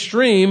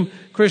mainstream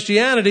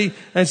Christianity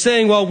and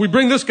saying, well, we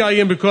bring this guy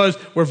in because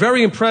we're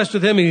very impressed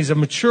with him and he's a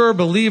mature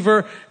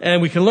believer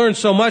and we can learn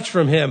so much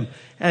from him.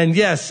 And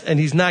yes, and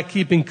he's not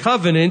keeping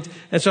covenant.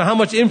 And so how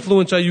much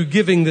influence are you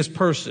giving this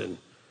person?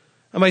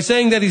 Am I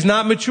saying that he's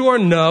not mature?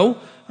 No.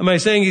 Am I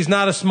saying he's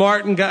not a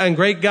smart and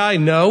great guy?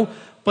 No.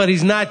 But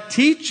he's not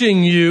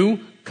teaching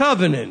you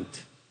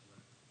covenant.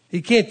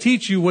 He can't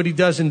teach you what he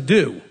doesn't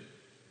do.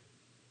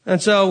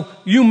 And so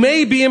you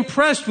may be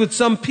impressed with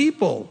some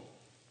people.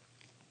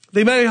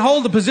 They may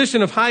hold a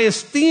position of high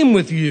esteem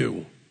with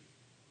you.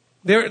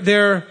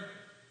 Their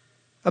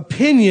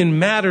opinion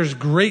matters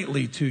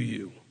greatly to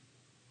you.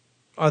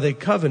 Are they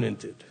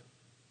covenanted?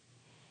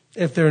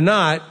 If they're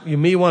not, you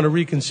may want to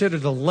reconsider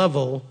the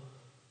level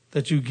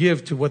that you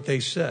give to what they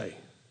say.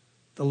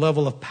 The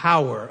level of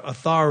power,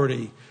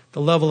 authority,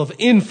 the level of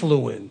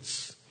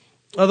influence.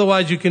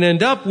 Otherwise, you can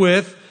end up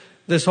with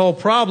this whole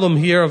problem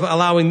here of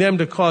allowing them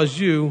to cause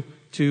you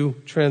to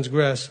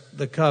transgress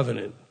the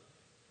covenant.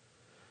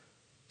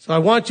 So I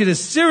want you to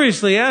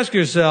seriously ask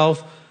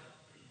yourself,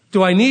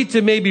 do I need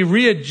to maybe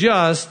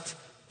readjust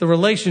the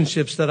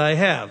relationships that I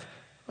have?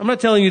 I'm not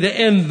telling you to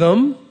end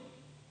them,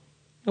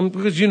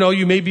 because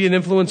you may be an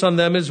influence on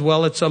them as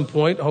well at some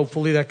point.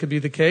 Hopefully that could be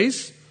the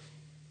case.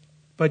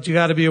 But you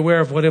got to be aware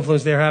of what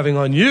influence they're having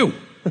on you.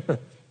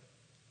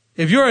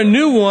 If you're a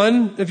new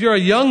one, if you're a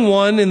young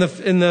one in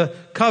the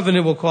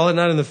covenant, we'll call it,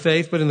 not in the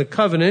faith, but in the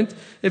covenant,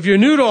 if you're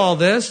new to all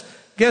this,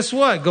 guess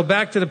what? Go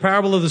back to the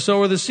parable of the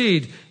sower of the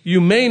seed. You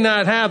may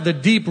not have the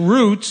deep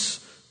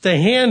roots to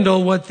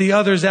handle what the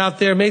others out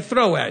there may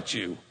throw at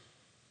you.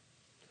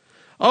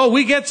 Oh,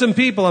 we get some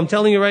people, I'm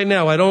telling you right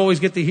now, I don't always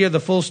get to hear the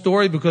full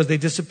story because they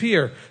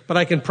disappear. But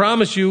I can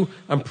promise you,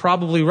 I'm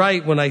probably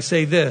right when I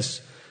say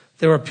this.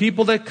 There are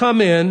people that come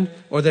in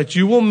or that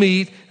you will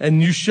meet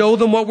and you show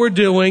them what we're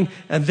doing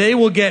and they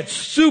will get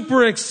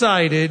super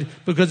excited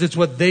because it's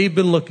what they've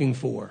been looking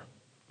for.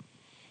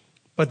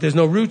 But there's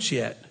no roots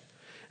yet.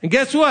 And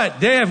guess what?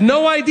 They have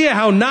no idea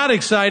how not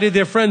excited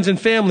their friends and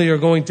family are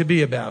going to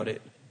be about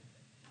it.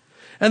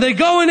 And they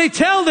go and they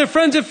tell their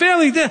friends and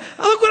family, look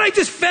what I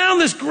just found,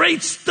 this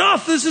great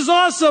stuff, this is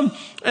awesome.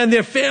 And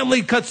their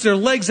family cuts their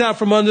legs out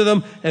from under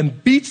them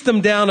and beats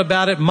them down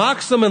about it,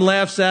 mocks them and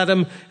laughs at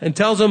them and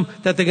tells them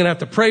that they're going to have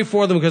to pray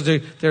for them because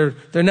they're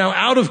now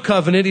out of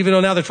covenant, even though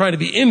now they're trying to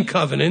be in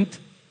covenant.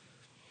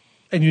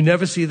 And you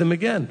never see them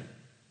again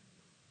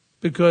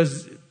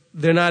because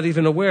they're not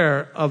even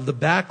aware of the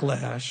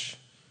backlash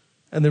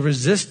and the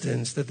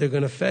resistance that they're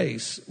going to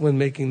face when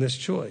making this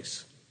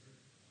choice.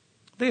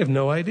 They have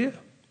no idea.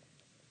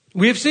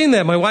 We have seen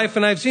that. My wife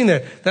and I have seen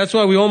that. That's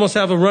why we almost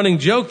have a running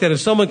joke that if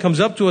someone comes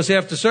up to us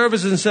after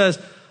services and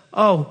says,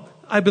 oh,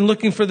 I've been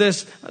looking for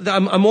this.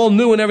 I'm all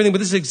new and everything, but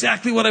this is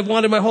exactly what I've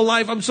wanted my whole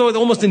life. I'm so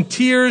almost in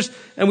tears.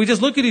 And we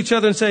just look at each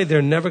other and say,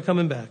 they're never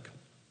coming back.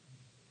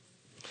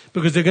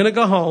 Because they're going to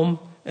go home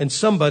and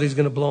somebody's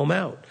going to blow them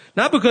out.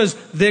 Not because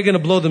they're going to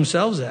blow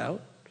themselves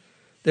out.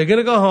 They're going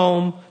to go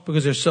home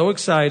because they're so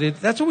excited.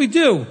 That's what we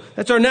do.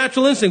 That's our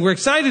natural instinct. We're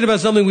excited about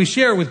something, we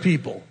share it with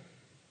people.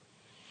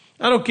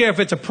 I don't care if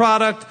it's a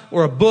product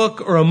or a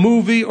book or a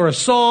movie or a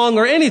song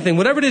or anything.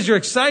 Whatever it is you're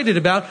excited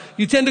about,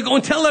 you tend to go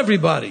and tell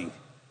everybody.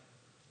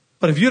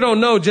 But if you don't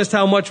know just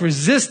how much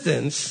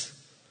resistance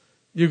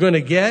you're going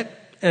to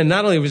get, and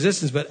not only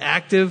resistance, but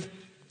active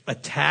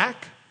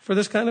attack for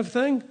this kind of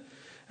thing,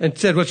 and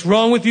said, what's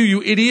wrong with you,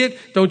 you idiot?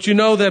 Don't you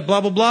know that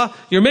blah, blah, blah?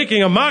 You're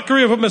making a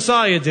mockery of what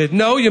Messiah did.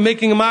 No, you're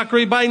making a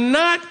mockery by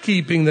not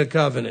keeping the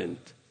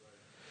covenant.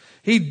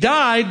 He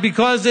died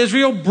because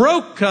Israel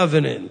broke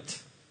covenant.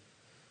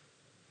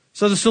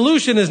 So the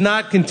solution is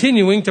not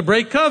continuing to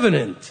break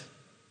covenant.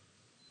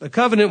 The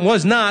covenant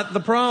was not the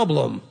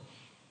problem.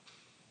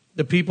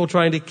 The people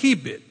trying to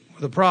keep it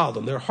were the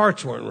problem. Their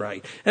hearts weren't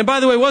right. And by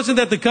the way, it wasn't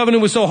that the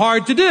covenant was so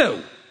hard to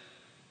do.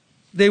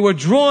 They were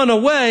drawn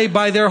away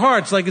by their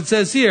hearts, like it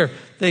says here.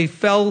 They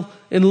fell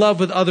in love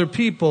with other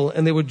people,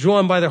 and they were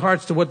drawn by their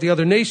hearts to what the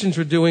other nations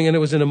were doing, and it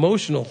was an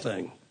emotional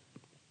thing.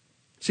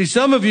 See,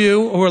 some of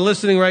you who are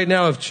listening right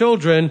now have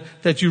children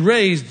that you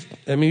raised.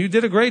 I mean, you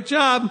did a great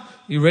job.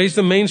 You raised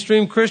them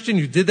mainstream Christian.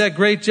 You did that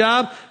great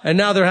job. And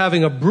now they're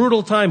having a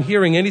brutal time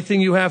hearing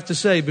anything you have to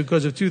say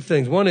because of two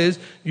things. One is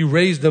you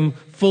raised them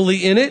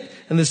fully in it.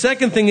 And the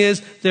second thing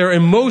is they're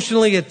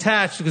emotionally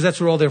attached because that's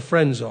where all their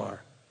friends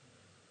are.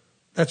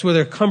 That's where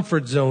their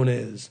comfort zone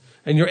is.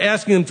 And you're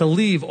asking them to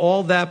leave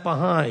all that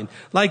behind.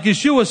 Like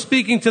Yeshua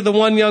speaking to the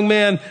one young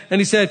man, and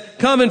he said,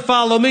 come and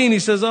follow me. And he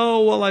says,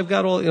 oh, well, I've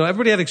got all,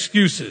 everybody had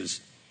excuses.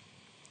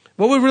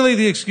 What were really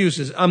the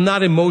excuses? I'm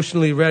not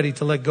emotionally ready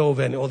to let go of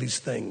all these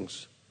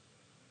things.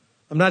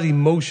 I'm not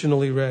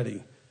emotionally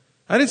ready.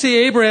 I didn't see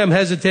Abraham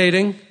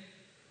hesitating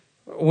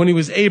when he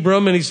was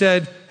Abram, and he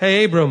said,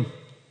 hey, Abram,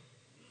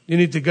 you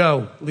need to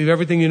go. Leave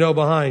everything you know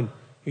behind.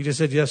 He just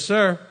said, yes,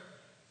 sir.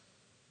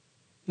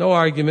 No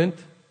argument.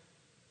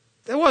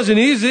 That wasn't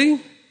easy.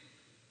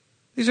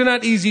 These are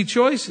not easy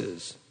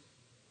choices.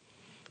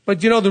 But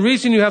the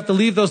reason you have to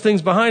leave those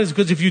things behind is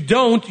because if you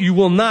don't, you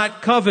will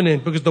not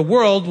covenant, because the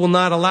world will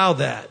not allow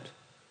that.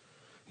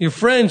 Your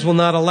friends will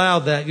not allow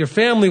that. Your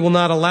family will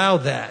not allow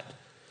that.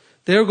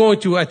 They're going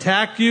to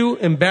attack you,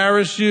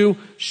 embarrass you,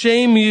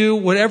 shame you,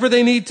 whatever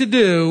they need to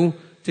do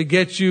to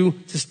get you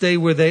to stay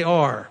where they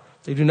are.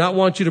 They do not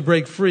want you to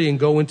break free and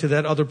go into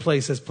that other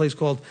place, that place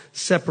called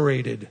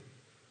separated.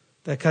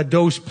 That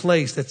kadosh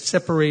place, that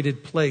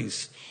separated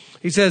place.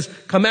 He says,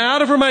 come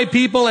out of her, my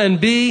people, and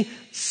be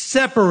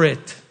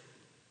separate.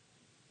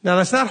 Now,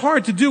 that's not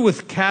hard to do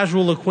with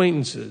casual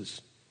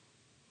acquaintances.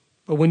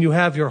 But when you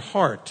have your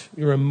heart,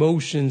 your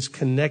emotions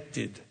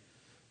connected,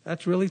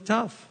 that's really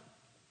tough.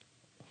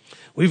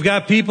 We've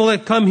got people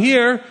that come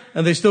here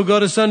and they still go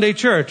to Sunday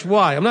church.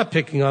 Why? I'm not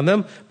picking on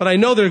them, but I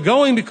know they're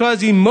going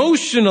because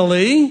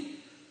emotionally,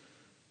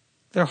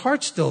 their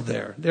heart's still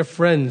there. They're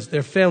friends.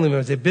 They're family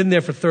members. They've been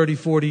there for 30,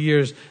 40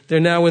 years. They're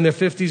now in their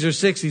 50s or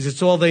 60s.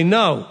 It's all they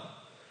know.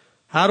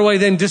 How do I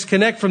then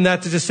disconnect from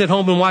that to just sit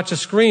home and watch a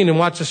screen and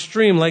watch a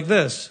stream like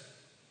this?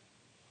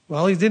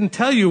 Well, he didn't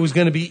tell you it was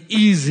going to be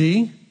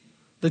easy.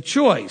 The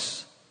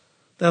choice.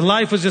 That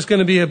life was just going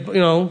to be a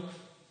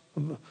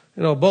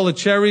bowl of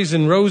cherries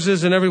and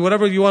roses and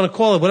whatever you want to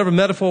call it, whatever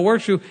metaphor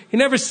works for you. He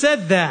never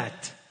said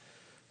that.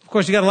 Of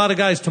course, you got a lot of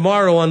guys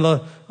tomorrow on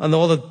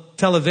all the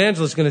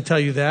televangelists going to tell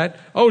you that.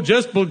 Oh,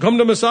 just come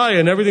to Messiah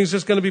and everything's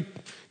just going to be,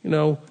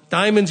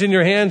 diamonds in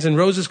your hands and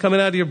roses coming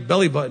out of your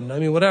belly button. I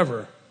mean,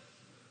 whatever.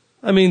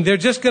 I mean, they're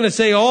just going to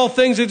say all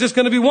things are just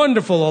going to be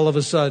wonderful all of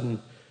a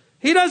sudden.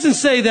 He doesn't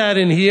say that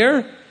in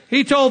here.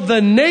 He told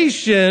the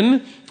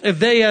nation, if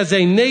they as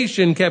a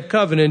nation kept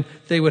covenant,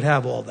 they would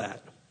have all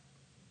that.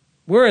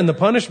 We're in the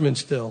punishment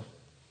still.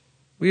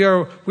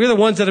 We're the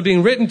ones that are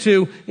being written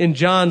to in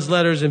John's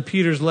letters and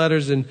Peter's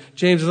letters and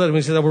James' letters.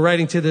 We say that we're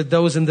writing to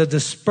those in the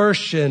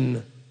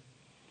dispersion.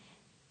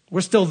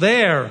 We're still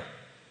there.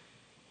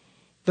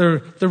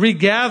 The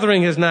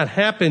regathering has not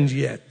happened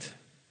yet,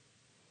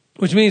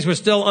 which means we're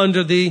still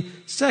under the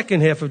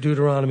second half of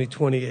Deuteronomy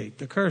 28,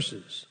 the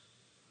curses.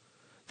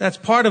 That's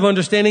part of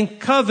understanding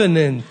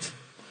covenant.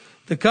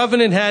 The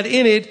covenant had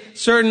in it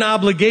certain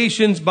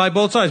obligations by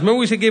both sides. Remember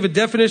we gave a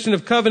definition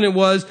of covenant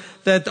was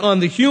that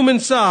on the human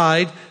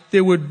side,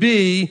 there would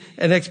be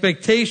an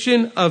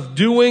expectation of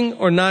doing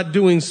or not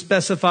doing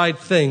specified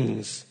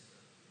things.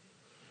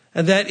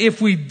 And that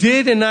if we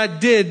did and not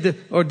did,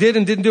 or did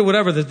and didn't do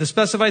whatever, the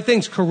specified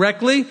things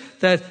correctly,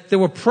 that there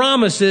were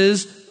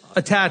promises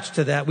attached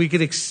to that we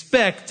could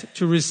expect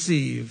to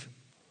receive.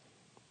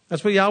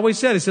 That's what Yahweh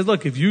said. He said,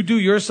 look, if you do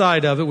your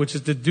side of it, which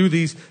is to do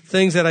these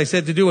things that I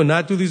said to do and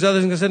not do these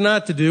other things I said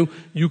not to do,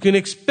 you can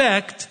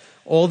expect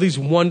all these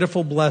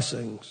wonderful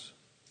blessings.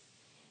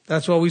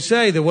 That's why we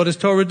say that what does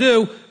Torah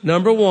do?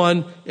 Number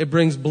one, it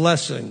brings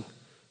blessing.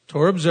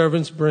 Torah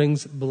observance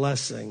brings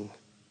blessing.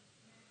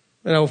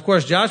 Now, of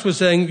course, Josh was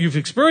saying, you've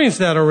experienced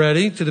that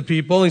already to the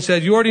people. He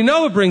said, you already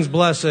know it brings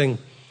blessing.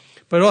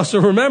 But also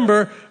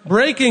remember,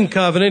 breaking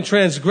covenant,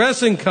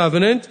 transgressing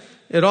covenant,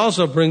 it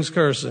also brings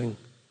cursing.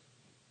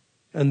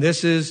 And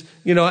this is,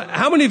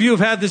 how many of you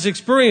have had this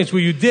experience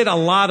where you did a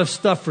lot of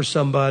stuff for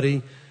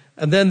somebody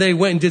and then they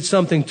went and did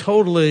something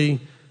totally,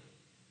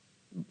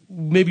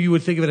 maybe you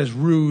would think of it as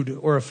rude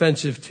or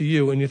offensive to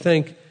you, and you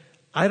think,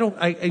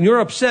 and you're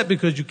upset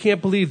because you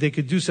can't believe they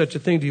could do such a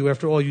thing to you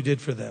after all you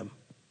did for them.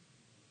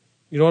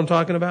 You know what I'm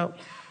talking about?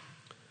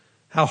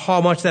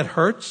 How much that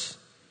hurts?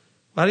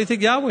 How do you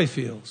think Yahweh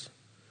feels?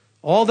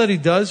 All that he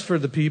does for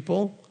the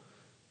people,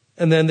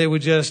 and then they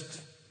would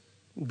just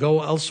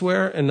go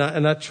elsewhere and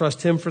not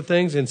trust him for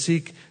things and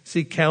seek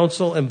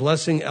counsel and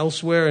blessing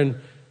elsewhere. And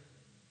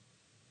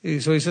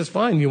so he says,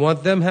 fine, you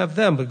want them, have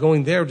them, but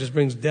going there just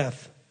brings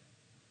death.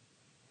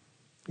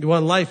 You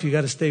want life, you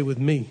got to stay with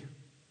me.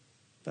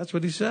 That's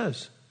what he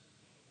says.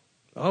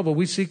 Oh, but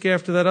we seek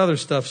after that other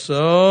stuff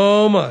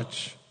so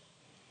much.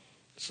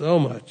 So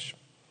much.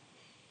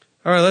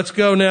 All right, let's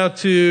go now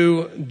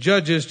to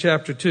Judges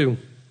chapter 2.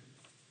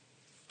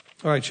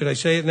 All right, should I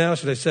say it now?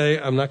 Should I say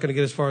I'm not going to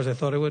get as far as I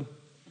thought I would?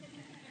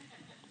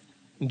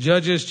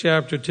 Judges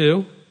chapter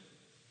 2.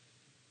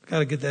 Got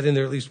to get that in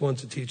there at least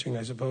once a teaching,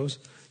 I suppose.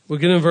 We'll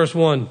get in verse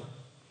 1.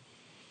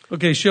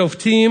 Okay,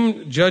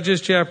 Shoftim,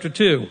 Judges chapter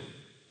 2.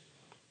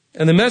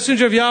 And the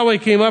messenger of Yahweh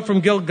came up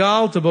from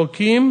Gilgal to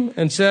Bochim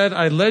and said,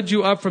 I led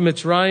you up from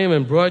Mitzrayim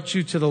and brought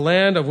you to the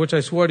land of which I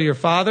swore to your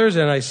fathers.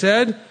 And I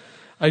said,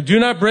 I do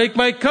not break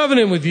my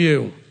covenant with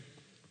you.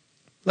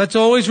 Let's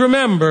always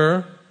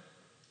remember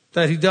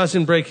that he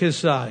doesn't break his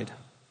side.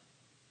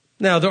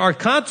 Now, there are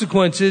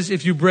consequences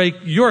if you break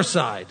your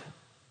side.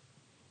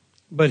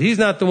 But he's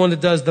not the one that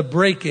does the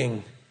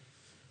breaking.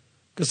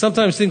 Because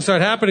sometimes things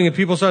start happening and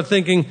people start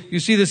thinking,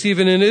 you see this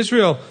even in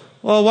Israel,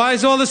 well, why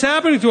is all this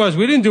happening to us?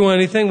 We didn't do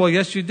anything. Well,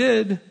 yes, you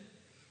did.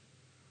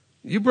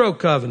 You broke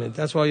covenant.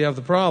 That's why you have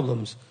the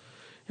problems.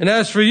 And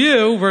as for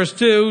you, verse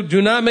 2,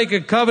 do not make a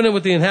covenant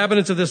with the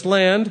inhabitants of this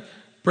land,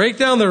 break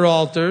down their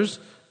altars,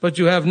 but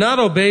you have not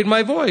obeyed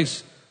my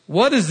voice.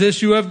 What is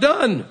this you have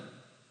done?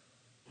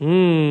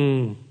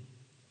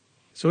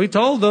 So he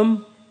told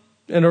them,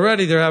 and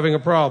already they're having a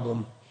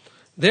problem.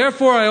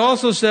 Therefore I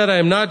also said, I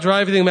am not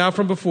driving them out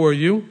from before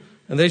you,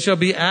 and they shall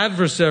be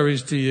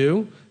adversaries to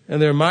you,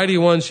 and their mighty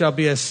ones shall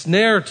be a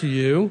snare to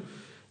you.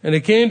 And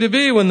it came to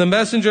be, when the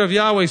messenger of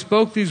Yahweh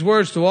spoke these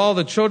words to all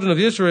the children of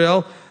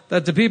Israel,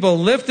 that the people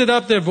lifted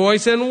up their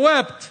voice and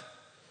wept.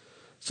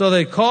 So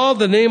they called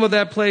the name of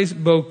that place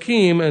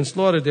Bokim, and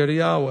slaughtered there to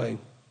Yahweh.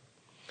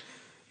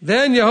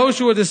 Then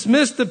Yehoshua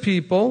dismissed the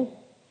people,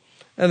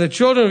 and the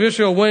children of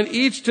Israel went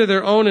each to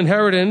their own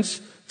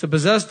inheritance to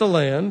possess the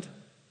land.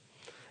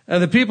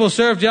 And the people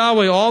served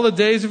Yahweh all the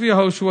days of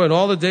Yehoshua and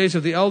all the days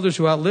of the elders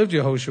who outlived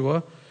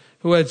Yehoshua,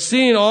 who had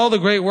seen all the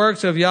great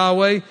works of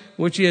Yahweh,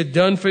 which he had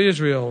done for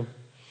Israel.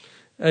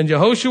 And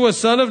Yehoshua,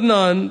 son of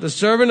Nun, the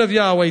servant of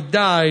Yahweh,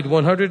 died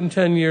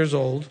 110 years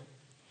old.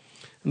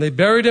 And they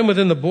buried him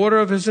within the border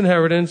of his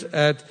inheritance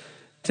at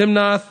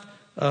Timnath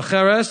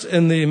Cheres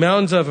in the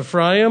mountains of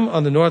Ephraim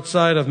on the north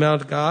side of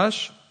Mount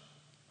Gash.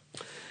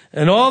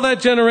 And all that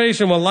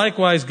generation were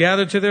likewise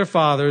gathered to their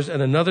fathers,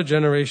 and another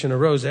generation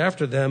arose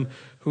after them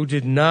who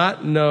did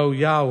not know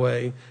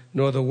Yahweh,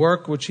 nor the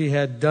work which he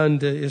had done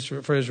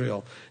for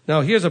Israel.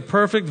 Now here's a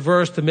perfect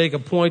verse to make a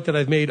point that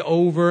I've made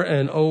over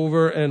and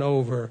over and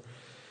over.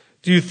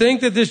 Do you think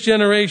that this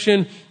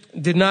generation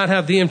did not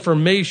have the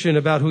information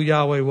about who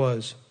Yahweh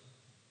was?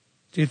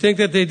 Do you think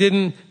that they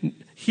didn't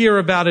hear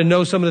about and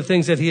know some of the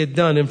things that he had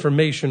done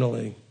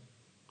informationally?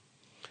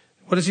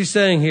 What is he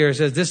saying here? He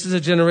says this is a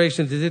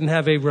generation that didn't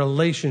have a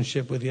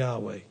relationship with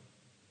Yahweh.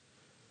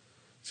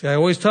 See, I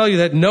always tell you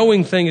that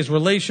knowing thing is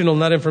relational,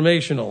 not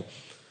informational.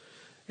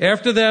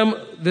 After them,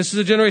 this is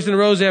a generation that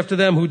arose after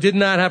them who did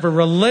not have a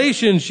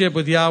relationship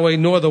with Yahweh,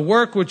 nor the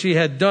work which he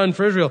had done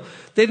for Israel.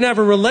 They didn't have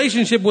a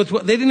relationship with,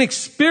 they didn't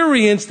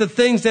experience the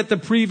things that the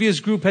previous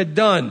group had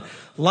done.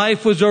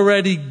 Life was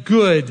already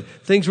good.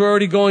 Things were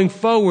already going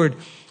forward.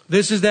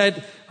 This is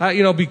that,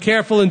 be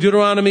careful in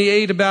Deuteronomy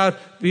 8 about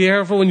be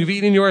careful when you've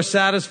eaten and you are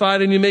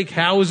satisfied and you make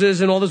houses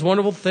and all these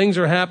wonderful things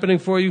are happening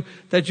for you,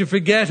 that you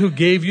forget who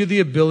gave you the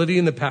ability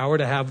and the power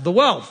to have the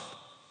wealth.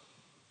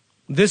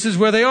 This is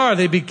where they are.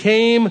 They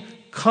became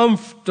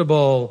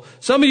comfortable.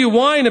 Some of you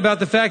whine about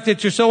the fact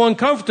that you're so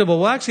uncomfortable.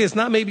 Well, actually, it's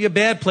not maybe a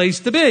bad place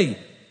to be.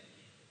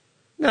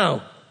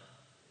 No.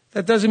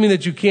 That doesn't mean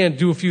that you can't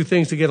do a few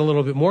things to get a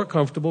little bit more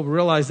comfortable, but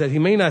realize that he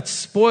may not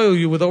spoil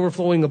you with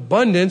overflowing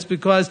abundance,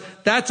 because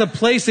that's a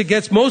place that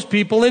gets most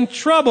people in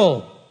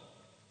trouble.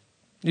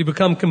 You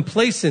become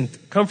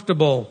complacent,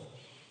 comfortable,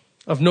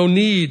 of no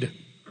need.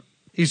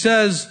 He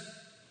says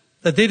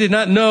that they did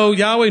not know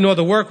Yahweh nor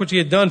the work which he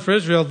had done for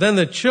Israel. Then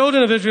the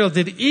children of Israel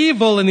did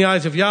evil in the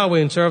eyes of Yahweh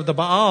and served the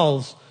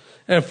Baals,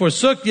 and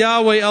forsook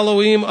Yahweh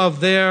Elohim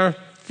of their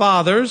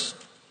fathers,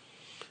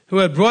 who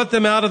had brought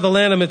them out of the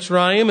land of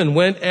Mitzrayim, and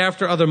went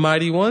after other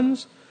mighty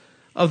ones,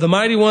 of the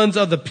mighty ones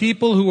of the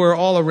people who were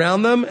all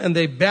around them, and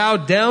they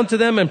bowed down to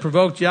them and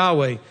provoked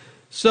Yahweh.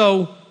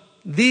 So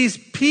these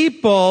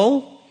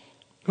people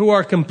who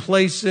are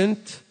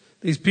complacent,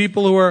 these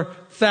people who are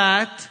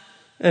fat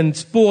and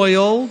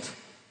spoiled,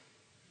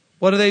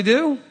 what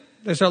do?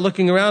 They start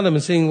looking around them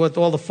and seeing what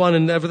all the fun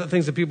and everything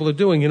things that people are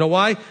doing. You know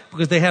why?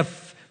 Because they have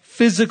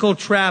physical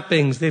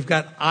trappings. They've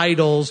got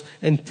idols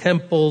and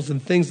temples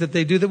and things that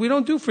they do that we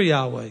don't do for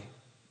Yahweh.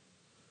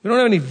 We don't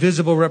have any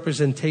visible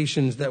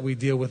representations that we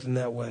deal with in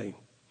that way.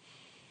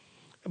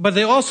 But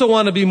they also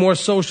want to be more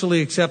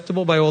socially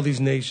acceptable by all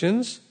these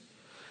nations.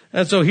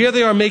 And so here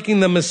they are making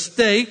the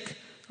mistake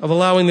of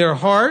allowing their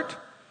heart.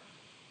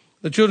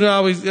 The children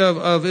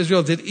of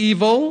Israel did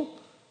evil,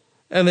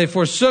 and they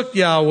forsook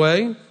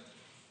Yahweh.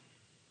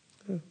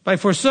 By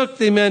forsook,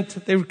 they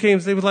meant they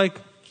were like,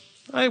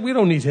 we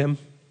don't need him.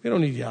 We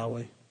don't need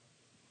Yahweh.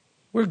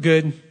 We're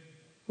good.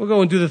 We'll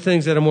go and do the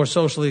things that are more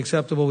socially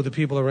acceptable with the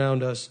people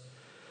around us.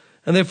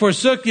 And they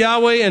forsook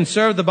Yahweh and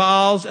served the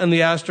Baals and the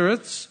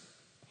Ashtoreths.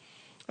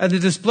 And the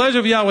displeasure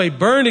of Yahweh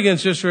burned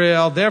against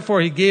Israel. Therefore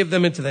he gave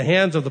them into the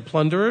hands of the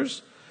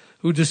plunderers,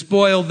 who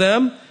despoiled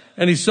them.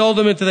 And he sold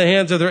them into the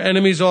hands of their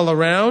enemies all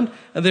around.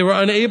 And they were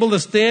unable to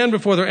stand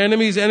before their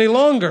enemies any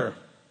longer.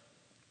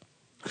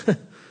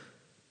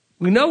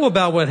 We know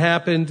about what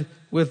happened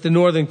with the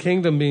northern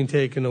kingdom being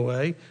taken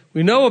away.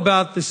 We know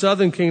about the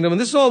southern kingdom,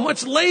 and this is all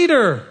much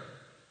later.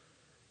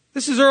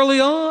 This is early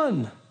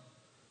on.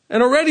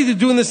 And already they're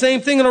doing the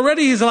same thing, and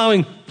already he's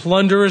allowing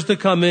plunderers to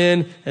come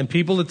in and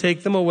people to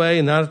take them away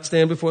and not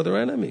stand before their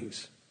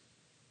enemies.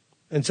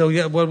 And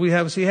so what we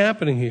have see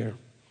happening here.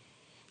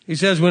 He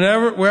says,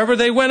 wherever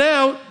they went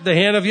out, the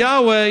hand of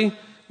Yahweh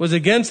was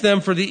against them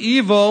for the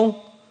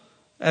evil,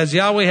 as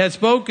Yahweh had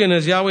spoken,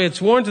 as Yahweh had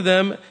sworn to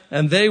them,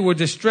 and they were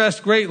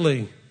distressed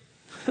greatly.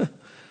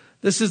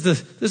 This is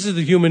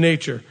the human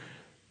nature.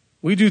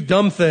 We do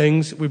dumb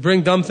things, we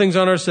bring dumb things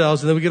on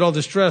ourselves, and then we get all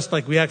distressed,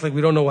 like we act like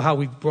we don't know how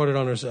we brought it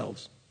on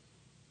ourselves.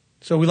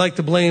 So we like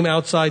to blame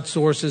outside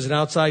sources and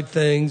outside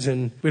things,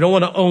 and we don't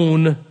want to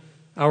own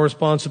our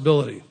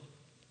responsibility.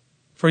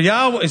 For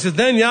Yahweh, it says,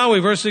 then Yahweh,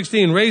 verse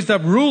 16, raised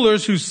up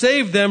rulers who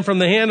saved them from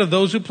the hand of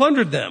those who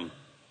plundered them.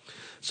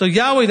 So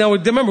Yahweh, now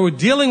remember, we're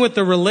dealing with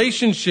the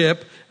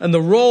relationship and the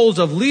roles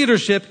of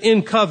leadership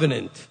in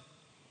covenant.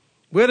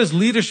 Where does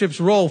leadership's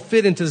role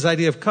fit into this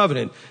idea of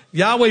covenant?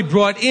 Yahweh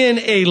brought in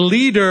a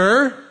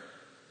leader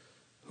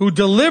who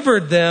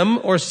delivered them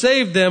or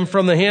saved them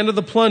from the hand of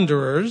the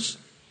plunderers.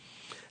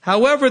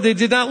 However, they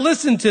did not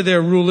listen to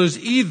their rulers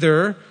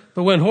either,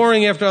 but went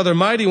whoring after other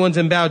mighty ones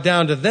and bowed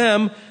down to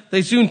them.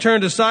 They soon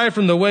turned aside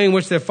from the way in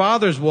which their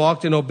fathers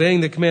walked in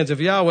obeying the commands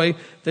of Yahweh.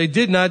 They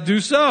did not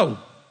do so.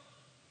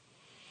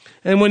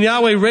 And when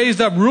Yahweh raised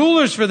up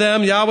rulers for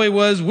them, Yahweh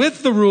was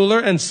with the ruler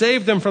and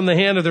saved them from the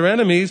hand of their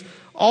enemies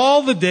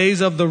all the days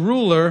of the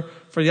ruler,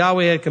 for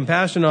Yahweh had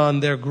compassion on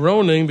their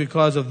groaning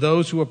because of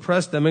those who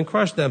oppressed them and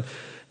crushed them.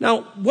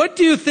 Now, what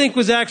do you think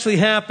was actually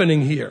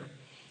happening here?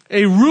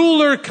 A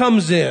ruler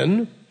comes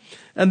in,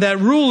 and that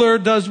ruler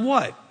does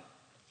what?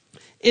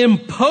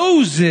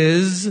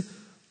 Imposes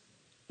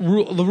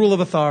the rule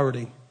of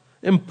authority.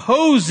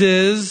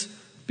 Imposes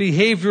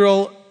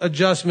behavioral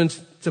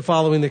adjustments to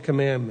following the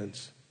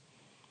commandments.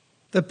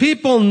 The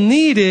people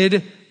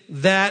needed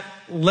that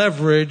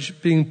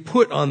leverage being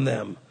put on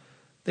them.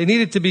 They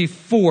needed to be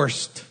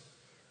forced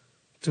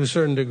to a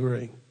certain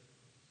degree.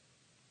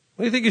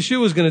 What do you think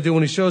Yeshua is going to do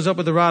when he shows up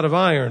with the rod of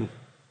iron?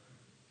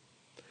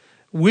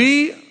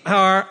 We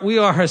are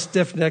a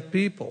stiff-necked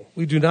people.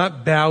 We do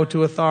not bow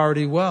to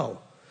authority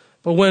well.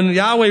 But when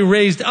Yahweh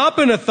raised up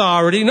an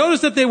authority,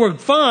 notice that they were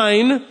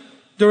fine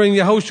during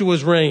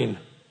Yehoshua's reign.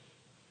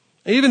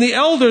 Even the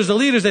elders, the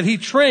leaders that he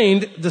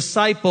trained,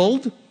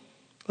 discipled.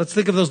 Let's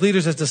think of those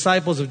leaders as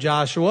disciples of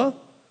Joshua.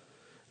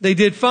 They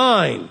did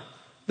fine.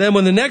 Then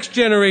when the next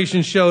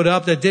generation showed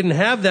up that didn't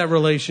have that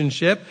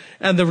relationship,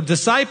 and the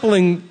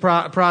discipling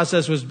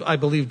process was, I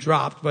believe,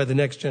 dropped by the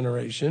next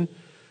generation,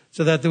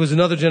 so that there was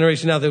another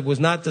generation now that was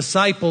not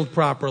discipled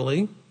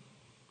properly,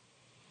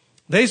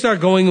 they start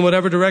going in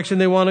whatever direction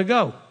they want to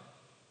go.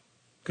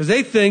 Because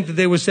they think that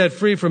they were set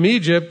free from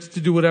Egypt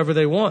to do whatever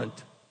they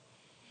want.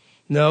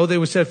 No, they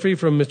were set free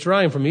from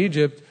Mitzrayim, from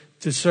Egypt,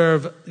 to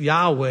serve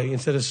Yahweh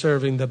instead of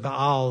serving the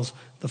Baals,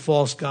 the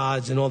false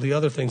gods, and all the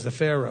other things, the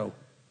Pharaoh.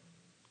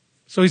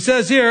 So he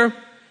says here,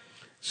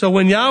 so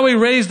when Yahweh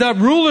raised up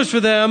rulers for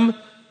them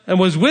and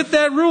was with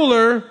that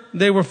ruler,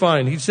 they were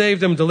fine. He saved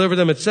them, delivered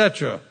them,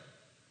 etc.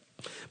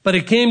 But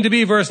it came to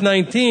be, verse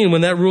 19, when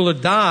that ruler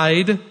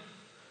died,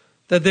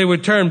 that they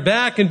would turn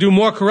back and do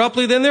more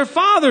corruptly than their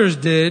fathers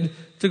did,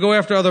 to go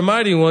after other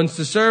mighty ones,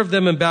 to serve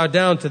them and bow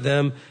down to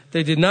them.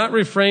 They did not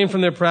refrain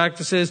from their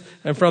practices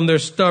and from their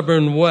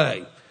stubborn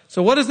way.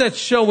 So what is that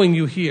showing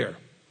you here?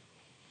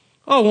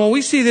 Oh, well,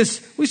 we see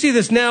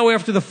this now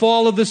after the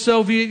fall of the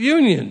Soviet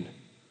Union.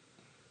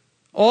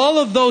 All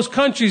of those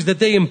countries that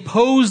they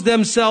imposed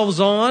themselves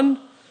on,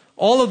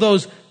 all of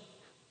those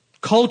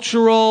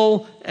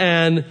cultural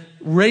and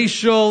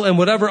racial and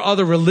whatever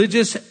other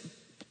religious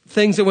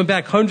things that went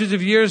back hundreds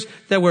of years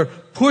that were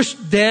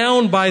pushed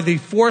down by the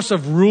force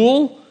of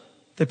rule,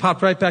 they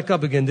popped right back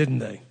up again, didn't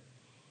they?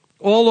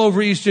 All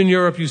over Eastern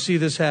Europe, you see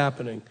this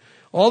happening.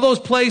 All those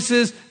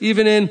places,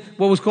 even in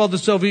what was called the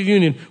Soviet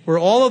Union, where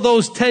all of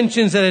those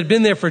tensions that had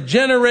been there for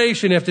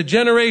generation after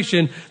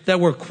generation that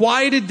were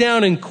quieted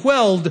down and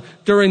quelled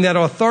during that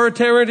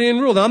authoritarian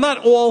rule. Now, I'm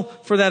not all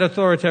for that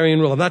authoritarian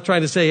rule. I'm not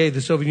trying to say, hey,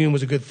 the Soviet Union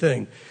was a good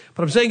thing.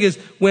 What I'm saying is,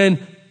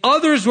 when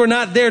others were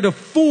not there to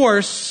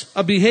force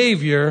a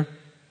behavior,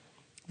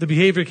 the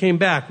behavior came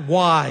back.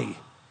 Why?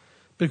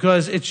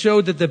 Because it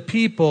showed that the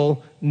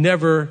people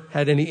never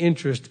had any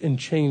interest in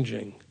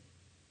changing.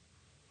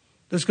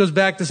 This goes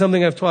back to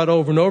something I've taught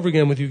over and over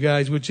again with you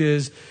guys, which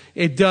is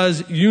it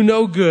does you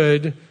no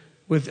good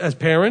as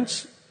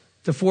parents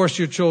to force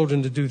your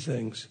children to do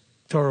things,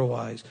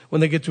 Torah-wise,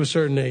 when they get to a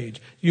certain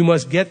age. You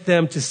must get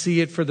them to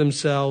see it for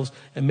themselves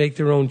and make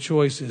their own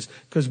choices.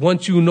 Because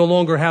once you no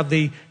longer have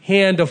the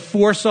hand of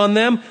force on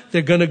them,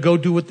 they're going to go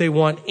do what they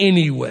want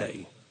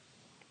anyway.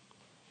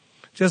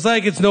 Just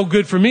like it's no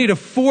good for me to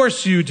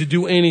force you to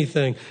do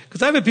anything.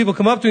 Because I've had people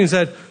come up to me and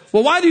said,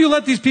 well, why do you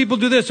let these people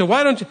do this? Or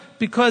why don't you?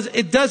 Because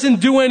it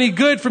doesn't do any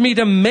good for me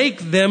to make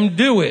them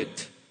do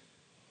it.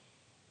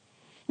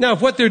 Now,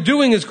 if what they're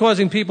doing is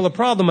causing people a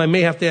problem, I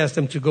may have to ask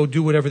them to go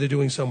do whatever they're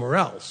doing somewhere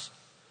else.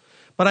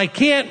 But I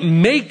can't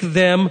make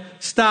them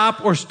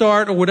stop or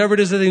start or whatever it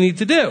is that they need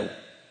to do.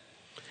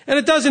 And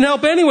it doesn't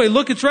help anyway.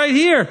 Look, it's right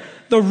here.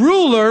 The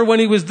ruler,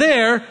 when he was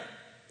there,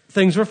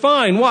 things were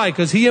fine. Why?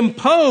 Because he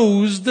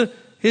imposed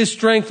his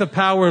strength of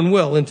power and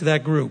will into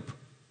that group.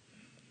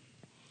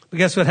 But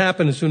guess what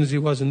happened as soon as he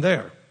wasn't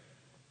there?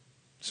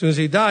 As soon as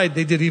he died,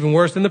 they did even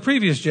worse than the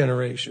previous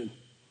generation.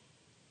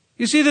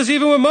 You see this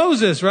even with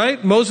Moses,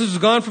 right? Moses was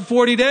gone for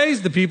 40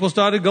 days. The people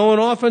started going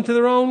off into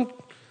their own.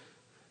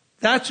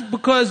 That's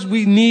because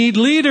we need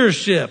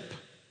leadership.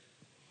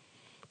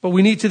 But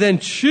we need to then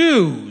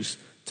choose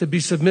to be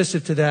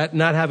submissive to that,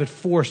 not have it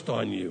forced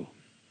on you.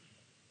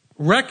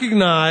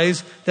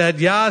 Recognize that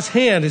Yah's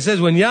hand, it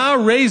says when Yah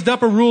raised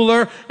up a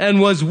ruler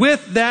and was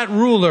with that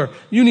ruler,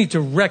 you need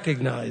to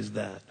recognize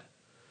that.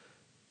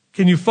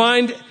 Can you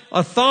find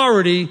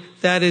authority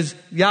that is,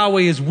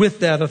 Yahweh is with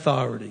that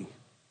authority?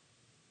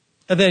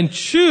 And then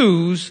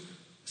choose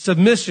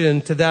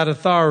submission to that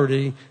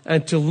authority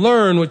and to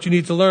learn what you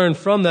need to learn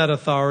from that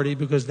authority,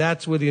 because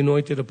that's where the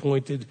anointed,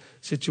 appointed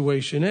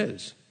situation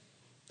is.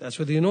 That's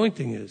where the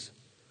anointing is.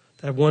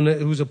 That one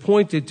who's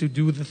appointed to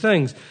do the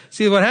things.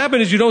 See, what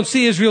happened is you don't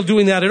see Israel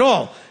doing that at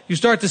all. You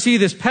start to see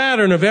this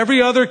pattern of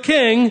every other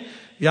king.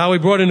 Yahweh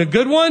brought in a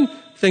good one.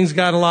 Things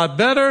got a lot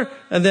better.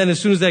 And then as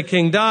soon as that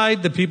king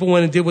died, the people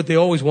went and did what they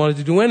always wanted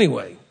to do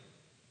anyway.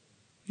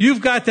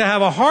 You've got to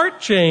have a heart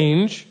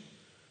change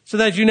so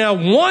that you now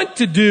want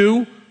to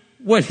do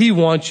what he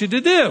wants you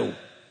to do.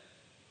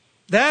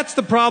 That's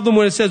the problem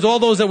when it says all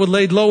those that were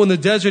laid low in the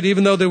desert,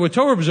 even though they were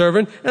Torah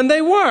observant, and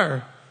they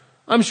were.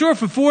 I'm sure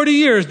for 40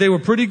 years they were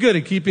pretty good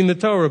at keeping the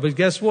Torah, but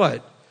guess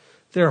what?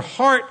 Their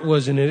heart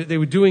wasn't in it. They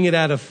were doing it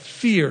out of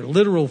fear,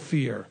 literal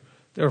fear.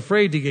 They're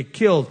afraid to get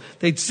killed.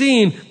 They'd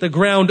seen the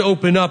ground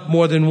open up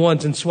more than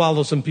once and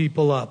swallow some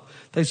people up.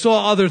 They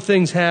saw other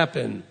things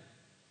happen.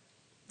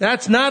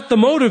 That's not the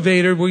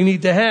motivator we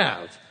need to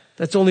have.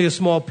 That's only a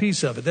small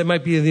piece of it. That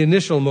might be the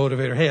initial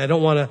motivator. Hey, I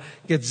don't want to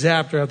get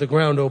zapped or have the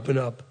ground open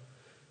up.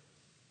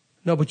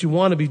 No, but you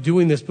want to be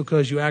doing this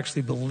because you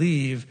actually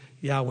believe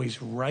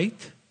Yahweh's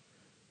right,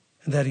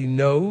 and that he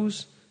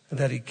knows, and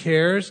that he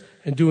cares,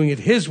 and doing it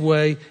his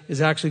way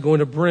is actually going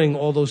to bring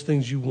all those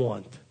things you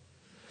want.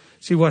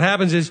 See, what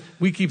happens is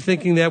we keep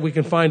thinking that we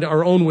can find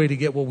our own way to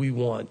get what we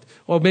want.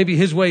 Or maybe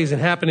his way isn't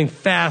happening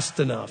fast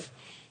enough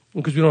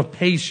because we don't have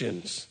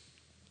patience.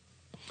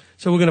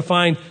 So we're going to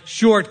find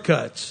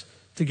shortcuts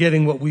to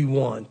getting what we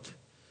want.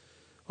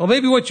 Well,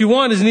 maybe what you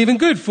want isn't even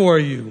good for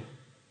you.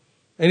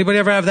 Anybody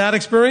ever have that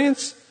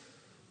experience?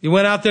 You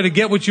went out there to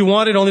get what you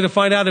wanted only to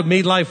find out it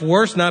made life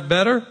worse, not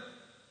better?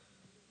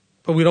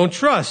 But we don't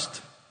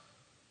trust.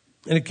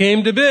 And it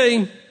came to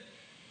be,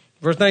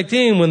 verse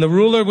 19, when the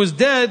ruler was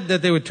dead,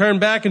 that they would turn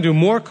back and do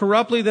more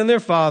corruptly than their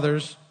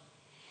fathers.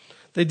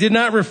 They did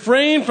not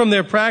refrain from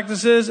their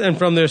practices and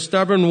from their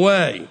stubborn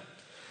way.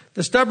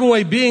 The stubborn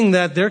way being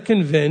that they're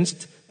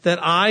convinced that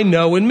I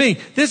know in me.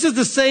 This is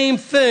the same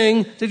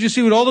thing that you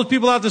see with all those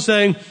people out there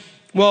saying,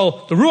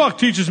 well, the Ruach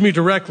teaches me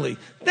directly.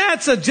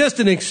 That's just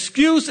an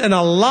excuse and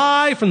a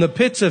lie from the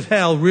pits of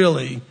hell,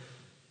 really.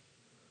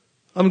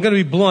 I'm going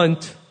to be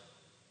blunt.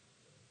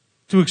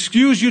 To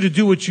excuse you to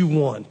do what you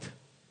want.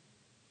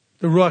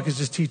 The Ruach is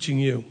just teaching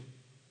you.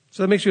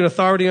 So that makes you an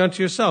authority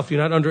unto yourself.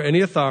 You're not under any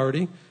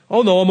authority.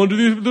 Oh no, I'm under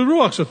the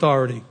Ruach's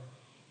authority.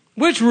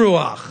 Which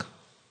Ruach?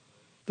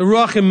 The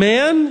Ruach in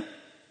man?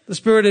 The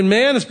Spirit in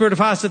man? The Spirit of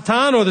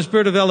Hasatan? Or the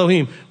Spirit of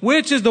Elohim?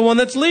 Which is the one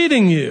that's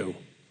leading you?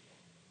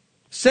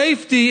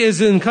 Safety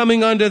is in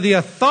coming under the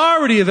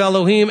authority of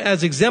Elohim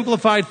as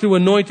exemplified through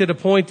anointed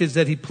appointeds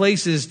that he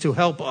places to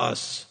help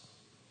us.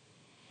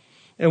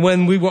 And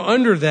when we were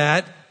under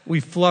that, we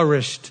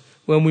flourished.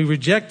 When we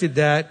rejected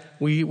that,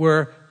 we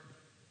were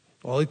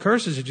all the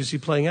curses that you see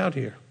playing out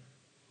here.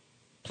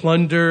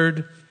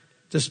 Plundered,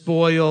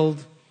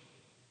 despoiled,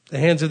 the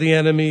hands of the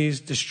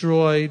enemies,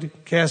 destroyed,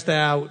 cast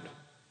out.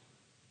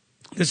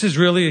 This is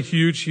really a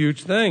huge,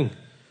 huge thing.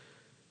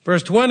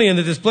 Verse 20, and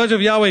the displeasure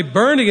of Yahweh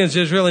burned against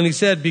Israel, and he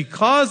said,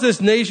 because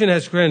this nation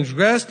has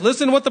transgressed,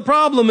 listen to what the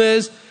problem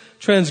is,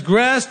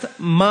 transgressed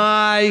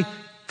my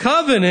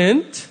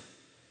covenant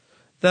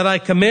that I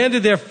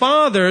commanded their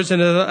fathers, and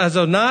as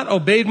have not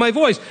obeyed my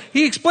voice.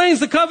 He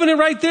explains the covenant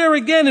right there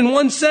again in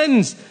one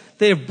sentence.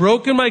 They have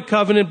broken my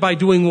covenant by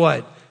doing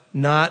what?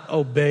 Not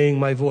obeying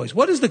my voice.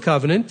 What is the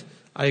covenant?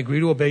 I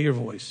agree to obey your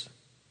voice.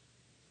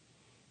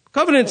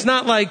 Covenant's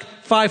not like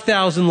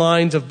 5,000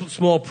 lines of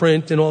small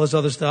print and all this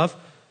other stuff.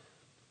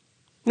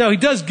 Now, he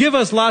does give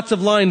us lots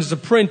of lines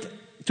of print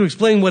to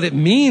explain what it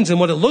means and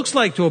what it looks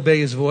like to obey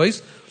his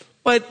voice,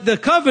 but the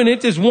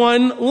covenant is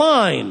one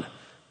line.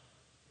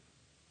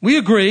 We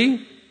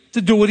agree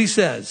to do what he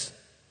says.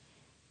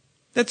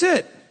 That's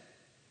it.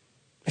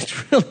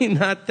 It's really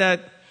not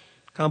that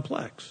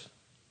complex.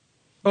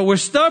 But we're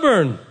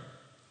stubborn.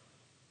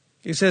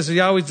 He says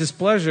Yahweh's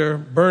displeasure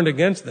burned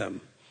against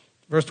them.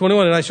 Verse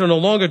 21, and I shall no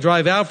longer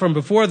drive out from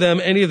before them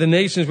any of the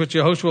nations which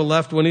Yehoshua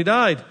left when he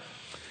died,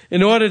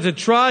 in order to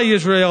try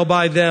Israel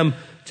by them,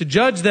 to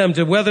judge them,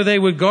 to whether they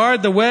would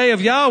guard the way of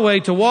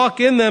Yahweh, to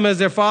walk in them as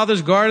their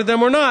fathers guarded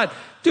them or not.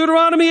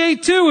 Deuteronomy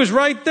 8:2 is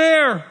right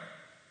there.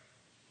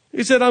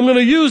 He said, I'm going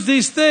to use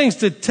these things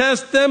to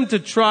test them, to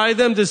try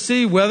them, to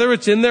see whether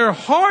it's in their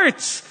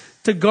hearts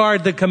to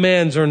guard the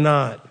commands or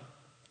not.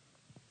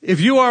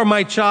 If you are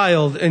my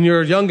child and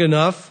you're young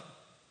enough,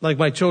 like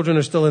my children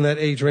are still in that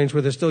age range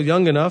where they're still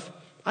young enough,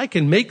 I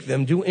can make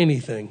them do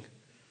anything.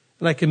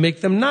 And I can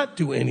make them not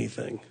do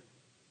anything.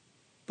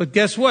 But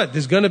guess what?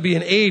 There's going to be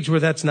an age where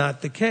that's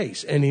not the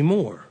case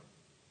anymore.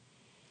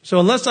 So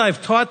unless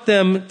I've taught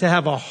them to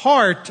have a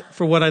heart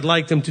for what I'd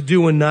like them to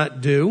do and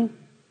not do,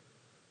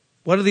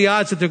 what are the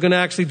odds that they're going to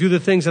actually do the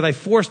things that I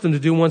forced them to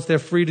do once they're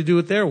free to do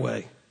it their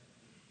way?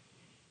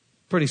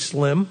 Pretty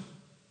slim.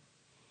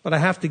 But I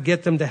have to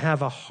get them to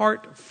have a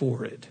heart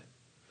for it.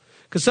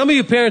 Because some of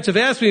you parents have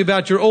asked me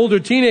about your older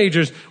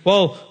teenagers.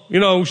 Well,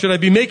 should I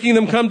be making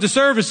them come to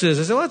services?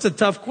 I said, well, that's a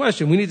tough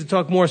question. We need to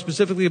talk more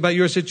specifically about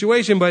your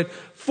situation, but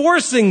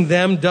forcing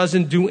them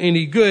doesn't do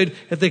any good.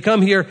 If they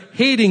come here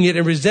hating it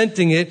and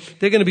resenting it,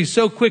 they're going to be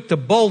so quick to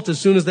bolt as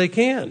soon as they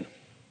can.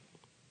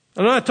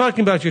 I'm not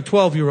talking about your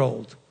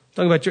 12-year-old. I'm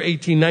talking about your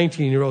 18,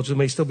 19-year-olds who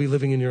may still be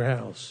living in your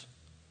house.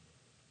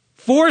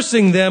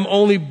 Forcing them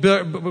only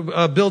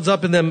builds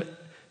up in them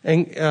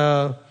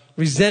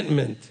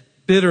resentment,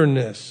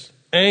 bitterness,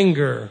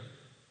 anger.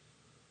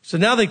 So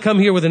now they come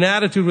here with an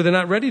attitude where they're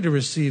not ready to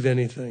receive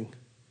anything.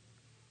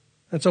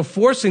 And so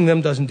forcing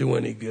them doesn't do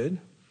any good.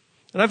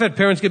 And I've had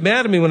parents get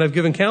mad at me when I've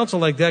given counsel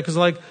like that because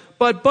like,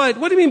 but,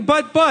 what do you mean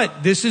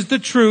but? This is the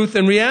truth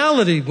and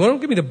reality. Well, don't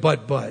give me the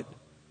but.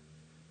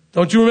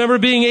 Don't you remember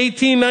being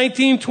 18,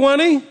 19,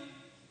 20?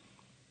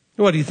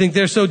 What, do you think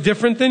they're so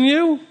different than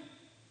you?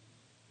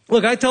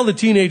 Look, I tell the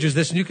teenagers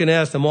this, and you can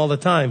ask them all the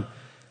time.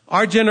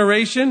 Our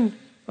generation,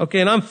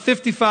 and I'm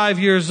 55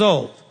 years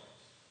old.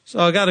 So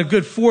I got a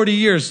good 40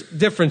 years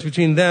difference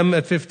between them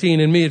at 15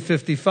 and me at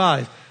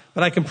 55.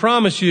 But I can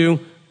promise you,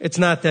 it's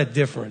not that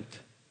different.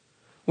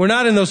 We're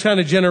not in those kind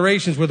of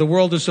generations where the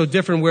world is so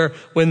different where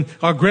when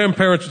our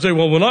grandparents would say,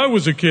 well, when I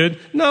was a kid.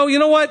 No, you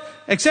know what?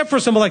 Except for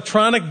some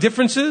electronic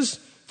differences.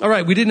 All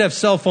right, we didn't have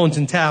cell phones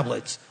and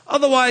tablets.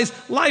 Otherwise,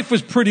 life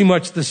was pretty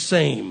much the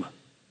same.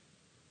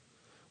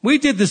 We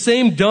did the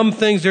same dumb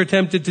things they're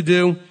tempted to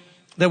do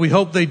that we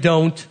hope they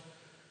don't.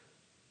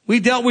 We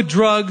dealt with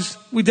drugs.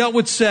 We dealt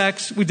with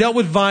sex. We dealt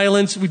with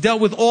violence. We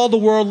dealt with all the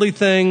worldly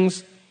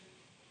things.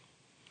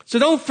 So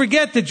don't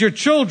forget that your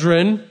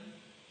children,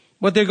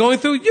 what they're going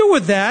through, you were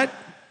that.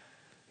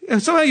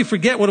 And somehow you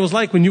forget what it was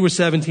like when you were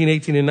 17,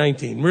 18, and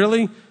 19.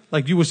 Really?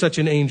 Like you were such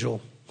an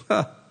angel.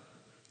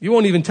 You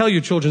won't even tell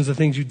your children the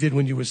things you did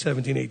when you were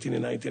 17, 18,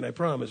 and 19, I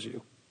promise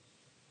you.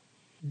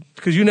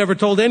 Because you never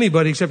told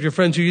anybody except your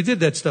friends who you did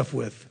that stuff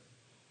with.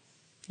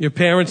 Your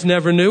parents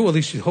never knew. Well, at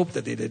least you hope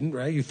that they didn't,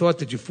 right? You thought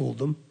that you fooled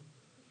them.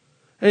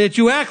 And yet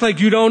you act like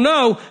you don't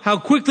know how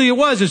quickly it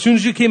was. As soon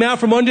as you came out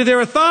from under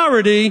their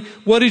authority,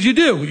 what did you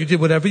do? You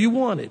did whatever you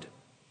wanted.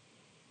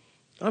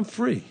 I'm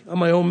free. I'm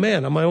my own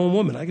man. I'm my own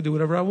woman. I can do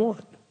whatever I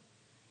want.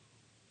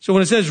 So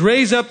when it says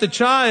raise up the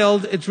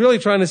child, it's really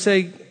trying to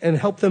say and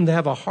help them to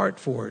have a heart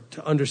for it,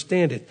 to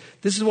understand it.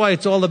 This is why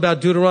it's all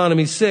about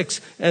Deuteronomy 6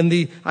 and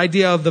the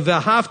idea of the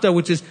V'ahavta,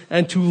 which is,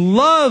 and to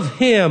love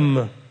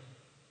him.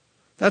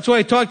 That's why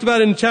I talked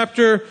about in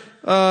chapter,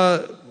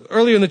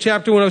 earlier in the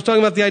chapter when I was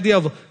talking about the idea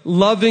of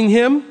loving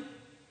him.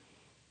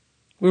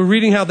 We were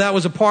reading how that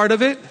was a part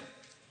of it.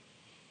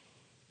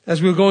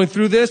 As we were going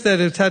through this, that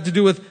it had to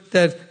do with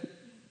that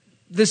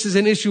this is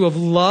an issue of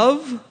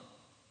love.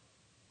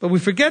 But we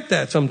forget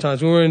that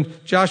sometimes. When we're in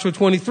Joshua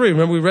 23,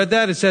 remember we read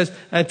that? It says,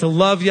 and to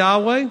love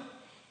Yahweh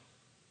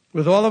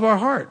with all of our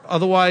heart.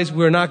 Otherwise,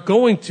 we're not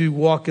going to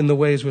walk in the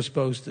ways we're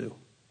supposed to.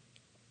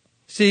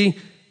 See,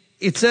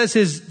 it says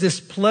his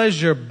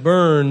displeasure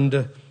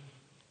burned.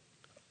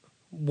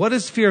 What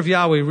is fear of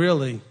Yahweh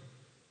really?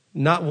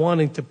 Not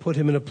wanting to put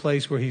him in a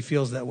place where he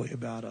feels that way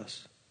about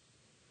us.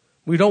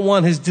 We don't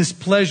want his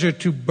displeasure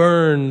to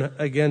burn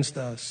against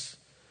us.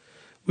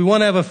 We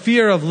want to have a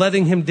fear of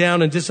letting him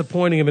down and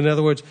disappointing him. In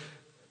other words,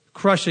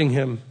 crushing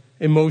him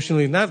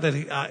emotionally. Not that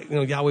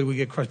Yahweh would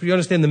get crushed, but you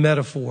understand the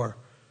metaphor.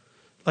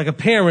 Like a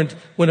parent,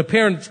 when a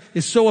parent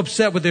is so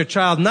upset with their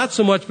child, not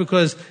so much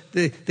because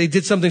they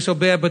did something so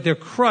bad, but they're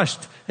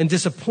crushed and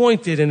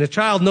disappointed. And the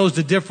child knows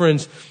the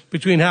difference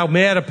between how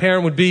mad a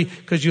parent would be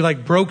because you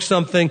broke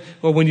something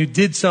or when you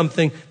did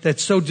something that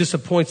so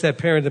disappoints that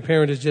parent. The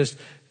parent is just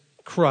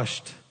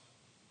crushed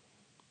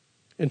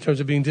in terms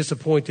of being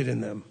disappointed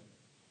in them.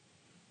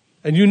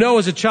 And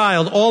as a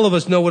child, all of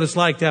us know what it's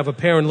like to have a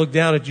parent look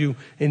down at you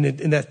in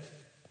that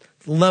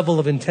level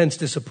of intense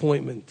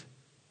disappointment.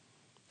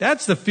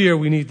 That's the fear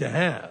we need to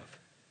have.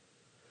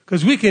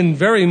 Because we can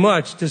very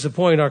much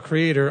disappoint our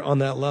Creator on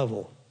that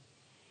level.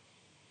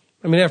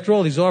 I mean, after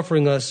all, he's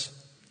offering us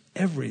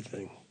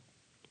everything.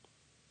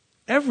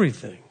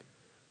 Everything.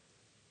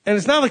 And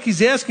it's not like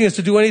he's asking us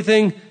to do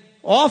anything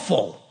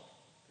awful.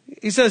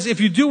 He says, if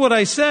you do what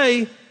I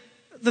say,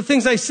 the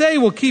things I say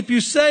will keep you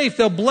safe.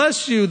 They'll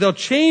bless you. They'll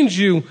change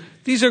you.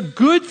 These are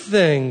good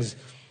things.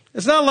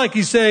 It's not like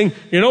he's saying,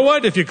 you know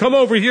what? If you come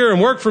over here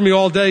and work for me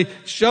all day,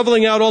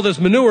 shoveling out all this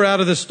manure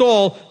out of the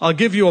stall, I'll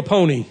give you a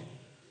pony.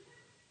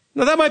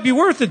 Now that might be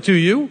worth it to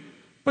you,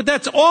 but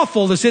that's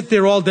awful to sit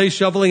there all day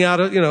shoveling out,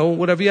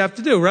 whatever you have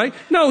to do, right?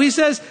 No, he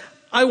says,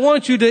 I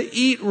want you to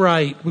eat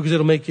right because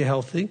it'll make you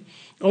healthy.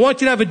 I want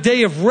you to have a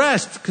day of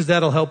rest because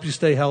that'll help you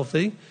stay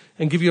healthy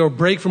and give you a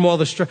break from all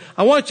the stress.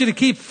 I want you to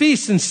keep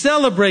feasts and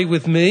celebrate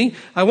with me.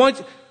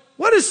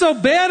 What is so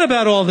bad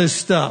about all this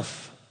stuff?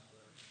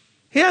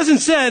 He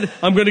hasn't said,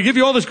 I'm going to give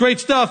you all this great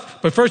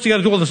stuff, but first you got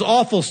to do all this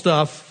awful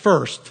stuff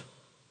first.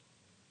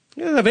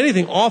 He doesn't have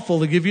anything awful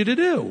to give you to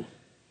do.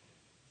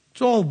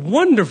 It's all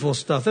wonderful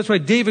stuff. That's why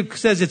David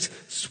says it's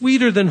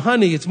sweeter than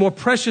honey. It's more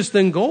precious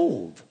than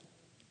gold.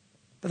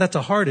 But that's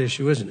a heart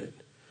issue, isn't it?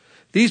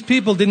 These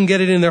people didn't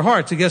get it in their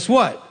hearts. So guess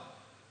what?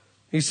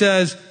 He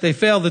says they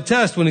failed the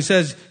test when he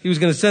says he was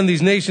going to send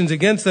these nations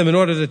against them in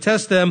order to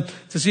test them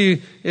to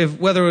see if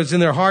whether it was in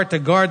their heart to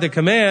guard the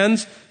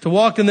commands, to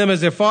walk in them as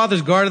their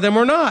fathers guarded them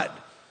or not.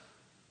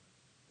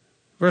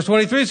 Verse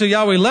 23, so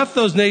Yahweh left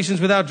those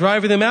nations without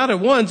driving them out at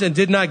once and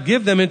did not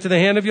give them into the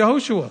hand of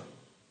Yehoshua.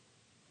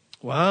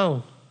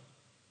 Wow.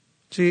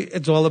 See,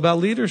 it's all about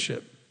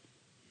leadership.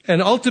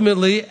 And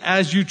ultimately,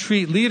 as you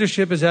treat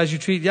leadership is as you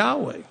treat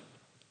Yahweh.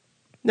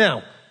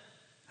 Now,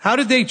 how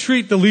did they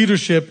treat the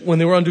leadership when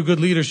they were under good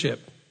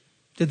leadership?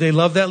 Did they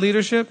love that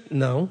leadership?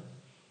 No.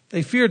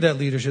 They feared that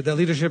leadership. That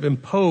leadership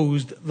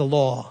imposed the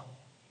law.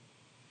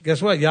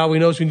 Guess what? Yahweh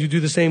knows when you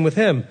do the same with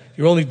him.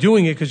 You're only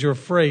doing it because you're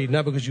afraid,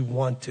 not because you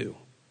want to.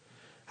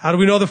 How do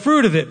we know the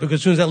fruit of it? Because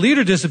as soon as that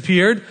leader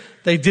disappeared,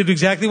 they did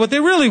exactly what they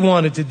really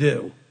wanted to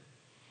do.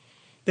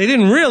 They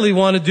didn't really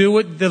want to do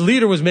what the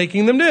leader was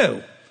making them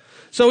do.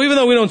 So even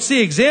though we don't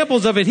see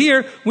examples of it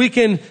here, we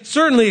can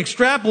certainly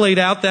extrapolate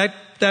out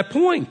that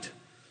point.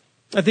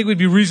 I think we'd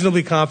be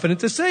reasonably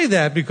confident to say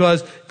that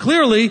because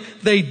clearly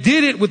they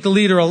did it with the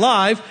leader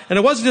alive, and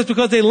it wasn't just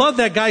because they loved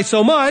that guy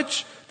so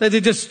much that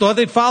they just thought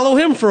they'd follow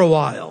him for a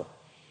while.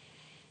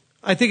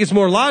 I think it's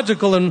more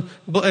logical and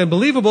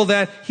believable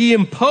that he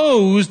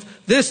imposed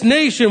this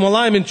nation while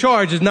I'm in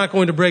charge is not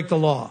going to break the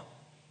law.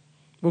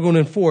 We're going to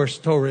enforce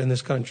Torah in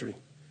this country,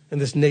 in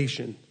this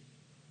nation.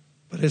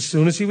 But as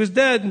soon as he was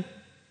dead,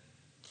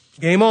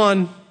 game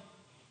on.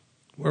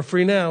 We're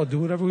free now. Do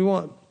whatever we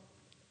want.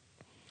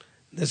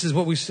 This is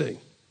what we see.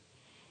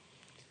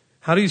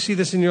 How do you see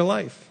this in your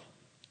life?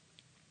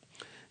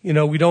 You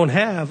know, we don't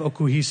have a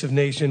cohesive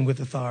nation with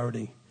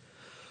authority.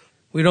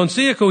 We don't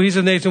see a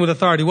cohesive nation with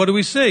authority. What do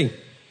we see?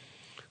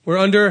 We're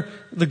under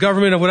the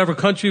government of whatever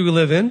country we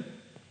live in.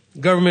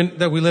 The government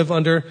that we live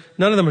under,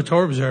 none of them are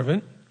Torah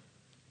observant.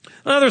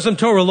 There's some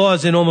Torah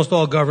laws in almost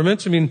all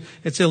governments. I mean,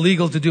 it's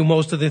illegal to do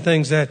most of the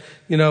things that,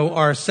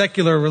 are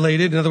secular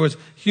related. In other words,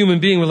 human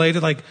being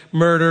related, like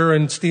murder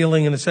and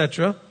stealing and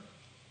etc.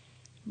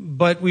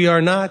 But we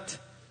are not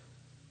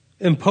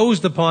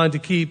imposed upon to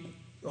keep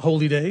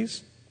holy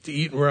days, to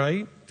eat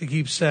right, to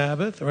keep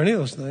Sabbath, or any of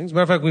those things. As a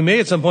matter of fact, we may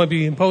at some point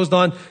be imposed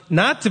on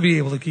not to be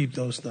able to keep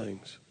those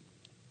things.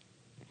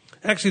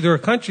 Actually, there are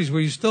countries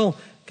where you still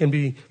can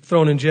be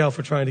thrown in jail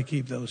for trying to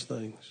keep those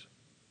things.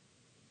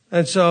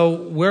 And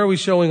so, where are we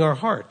showing our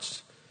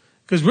hearts?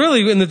 Because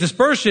really, in the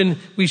dispersion,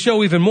 we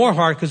show even more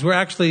heart because we're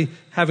actually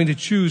having to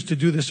choose to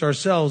do this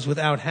ourselves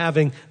without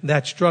having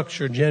that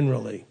structure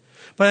generally.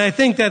 But I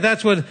think that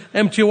that's what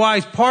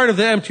MTOI's part of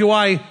the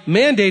MTOI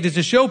mandate is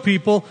to show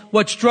people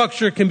what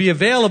structure can be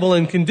available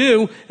and can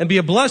do and be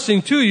a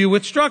blessing to you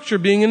with structure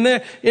being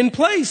in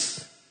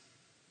place.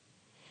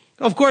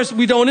 Of course,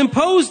 we don't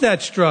impose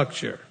that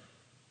structure.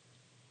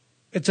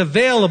 It's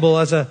available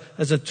as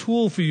a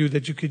tool for you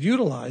that you could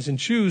utilize and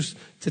choose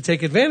to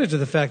take advantage of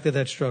the fact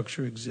that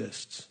structure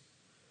exists.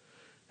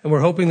 And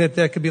we're hoping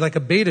that could be like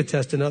a beta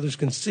test and others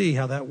can see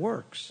how that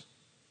works.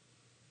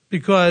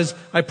 Because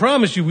I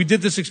promise you, we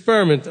did this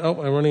experiment. Oh,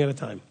 I'm running out of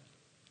time.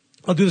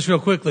 I'll do this real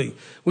quickly.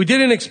 We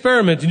did an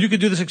experiment, and you could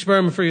do this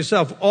experiment for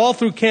yourself. All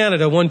through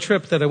Canada, one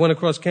trip that I went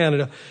across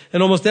Canada.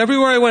 And almost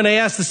everywhere I went, I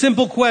asked the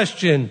simple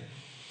question,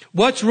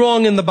 what's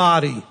wrong in the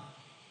body?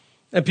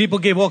 And people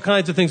gave all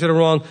kinds of things that are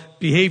wrong,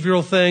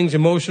 behavioral things,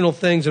 emotional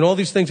things, and all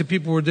these things that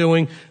people were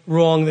doing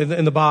wrong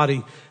in the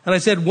body. And I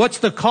said, what's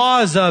the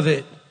cause of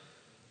it?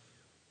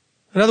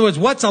 In other words,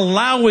 what's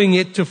allowing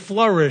it to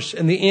flourish?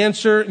 And the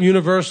answer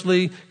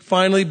universally,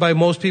 finally, by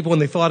most people when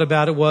they thought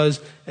about it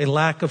was a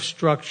lack of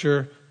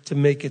structure to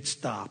make it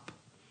stop.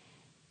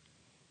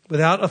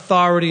 Without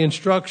authority and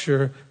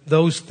structure,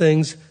 those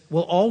things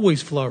will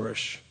always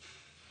flourish.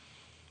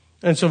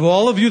 And so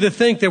all of you that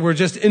think that we're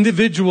just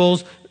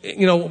individuals,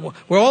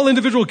 we're all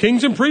individual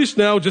kings and priests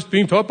now, just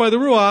being taught by the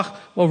Ruach.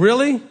 Well,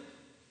 really?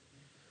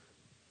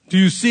 Do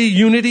you see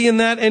unity in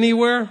that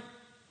anywhere?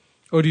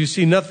 Or do you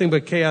see nothing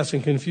but chaos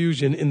and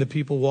confusion in the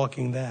people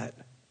walking that?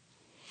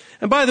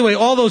 And by the way,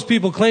 all those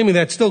people claiming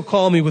that still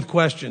call me with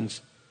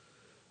questions.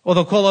 Or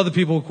they'll call other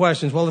people with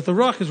questions. Well, if the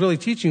Ruach is really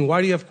teaching, why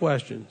do you have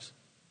questions?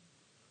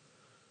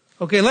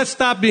 Okay, let's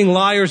stop being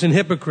liars and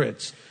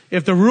hypocrites.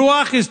 If the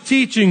Ruach is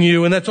teaching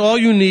you and that's all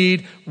you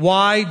need,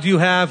 why do you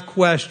have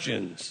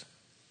questions?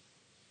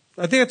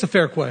 I think that's a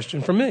fair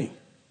question from me.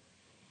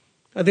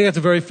 I think that's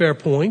a very fair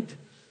point.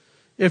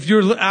 If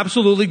you're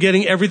absolutely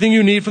getting everything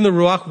you need from the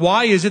Ruach,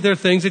 why is it there are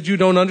things that you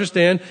don't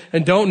understand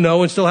and don't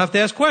know and still have to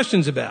ask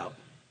questions about?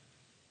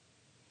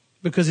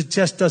 Because it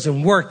just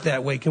doesn't work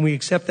that way. Can we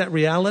accept that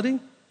reality?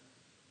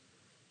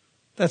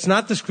 That's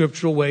not the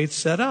scriptural way it's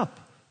set up.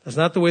 That's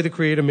not the way the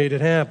Creator made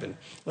it happen.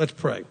 Let's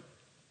pray.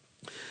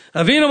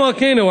 Avinu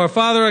Malkeinu, our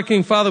Father, our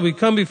King, Father, we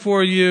come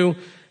before you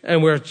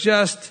and we're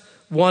just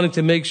wanting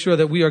to make sure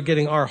that we are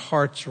getting our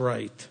hearts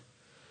right,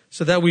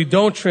 so that we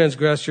don't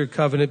transgress your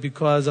covenant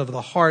because of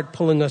the heart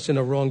pulling us in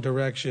a wrong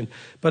direction.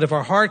 But if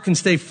our heart can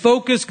stay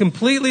focused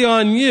completely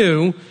on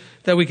you,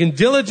 that we can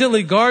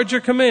diligently guard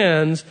your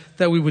commands,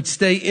 that we would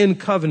stay in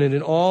covenant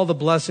and all the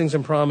blessings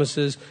and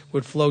promises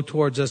would flow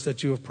towards us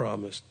that you have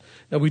promised.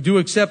 Now, we do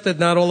accept that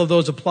not all of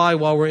those apply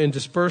while we're in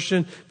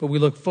dispersion, but we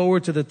look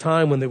forward to the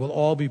time when they will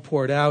all be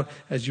poured out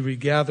as you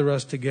regather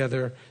us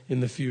together in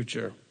the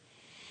future.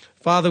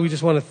 Father, we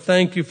just want to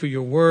thank you for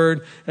your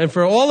word and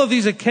for all of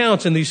these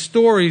accounts and these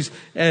stories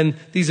and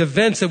these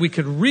events that we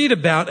could read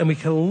about and we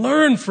can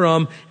learn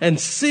from and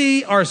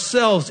see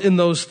ourselves in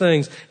those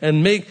things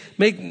and make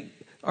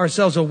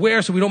ourselves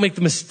aware so we don't make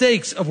the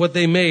mistakes of what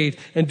they made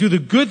and do the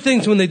good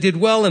things when they did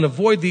well and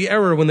avoid the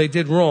error when they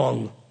did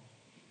wrong.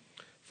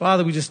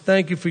 Father, we just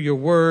thank you for your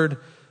word,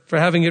 for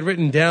having it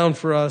written down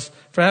for us,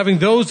 for having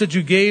those that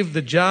you gave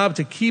the job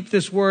to keep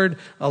this word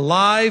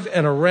alive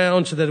and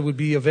around so that it would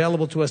be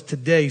available to us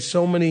today,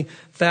 so many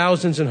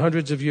thousands and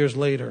hundreds of years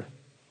later.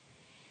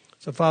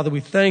 So, Father, we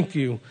thank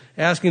you,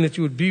 asking that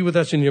you would be with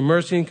us in your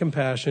mercy and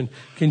compassion.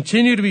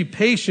 Continue to be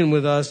patient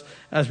with us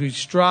as we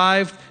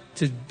strive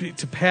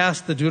to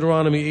pass the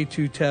Deuteronomy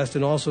 8:2 test,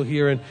 and also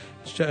here in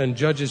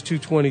Judges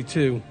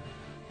 2:22,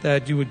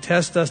 that you would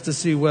test us to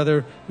see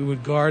whether we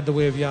would guard the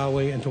way of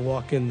Yahweh and to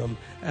walk in them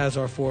as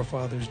our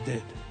forefathers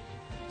did.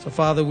 So,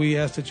 Father, we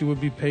ask that you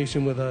would be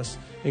patient with us,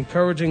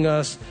 encouraging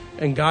us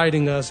and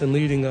guiding us and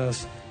leading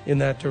us in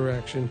that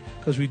direction,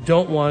 because we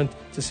don't want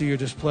to see your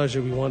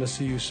displeasure. We want to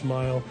see you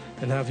smile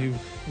and have you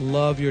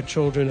love your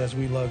children as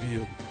we love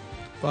you.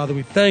 Father,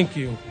 we thank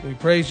you. We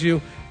praise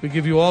you. We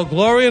give you all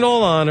glory and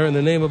all honor in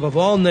the name above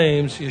all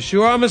names,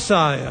 Yeshua our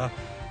Messiah.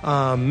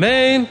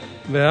 Amen.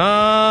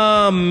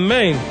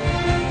 Amen.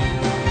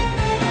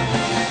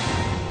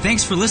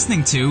 Thanks for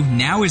listening to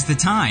Now is the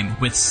Time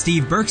with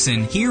Steve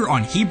Berkson here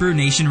on Hebrew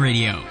Nation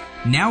Radio.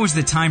 Now is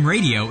the Time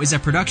Radio is a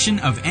production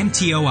of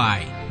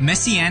MTOI,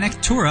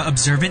 Messianic Torah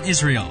Observant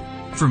Israel.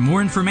 For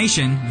more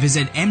information,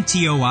 visit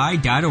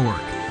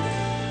mtoi.org.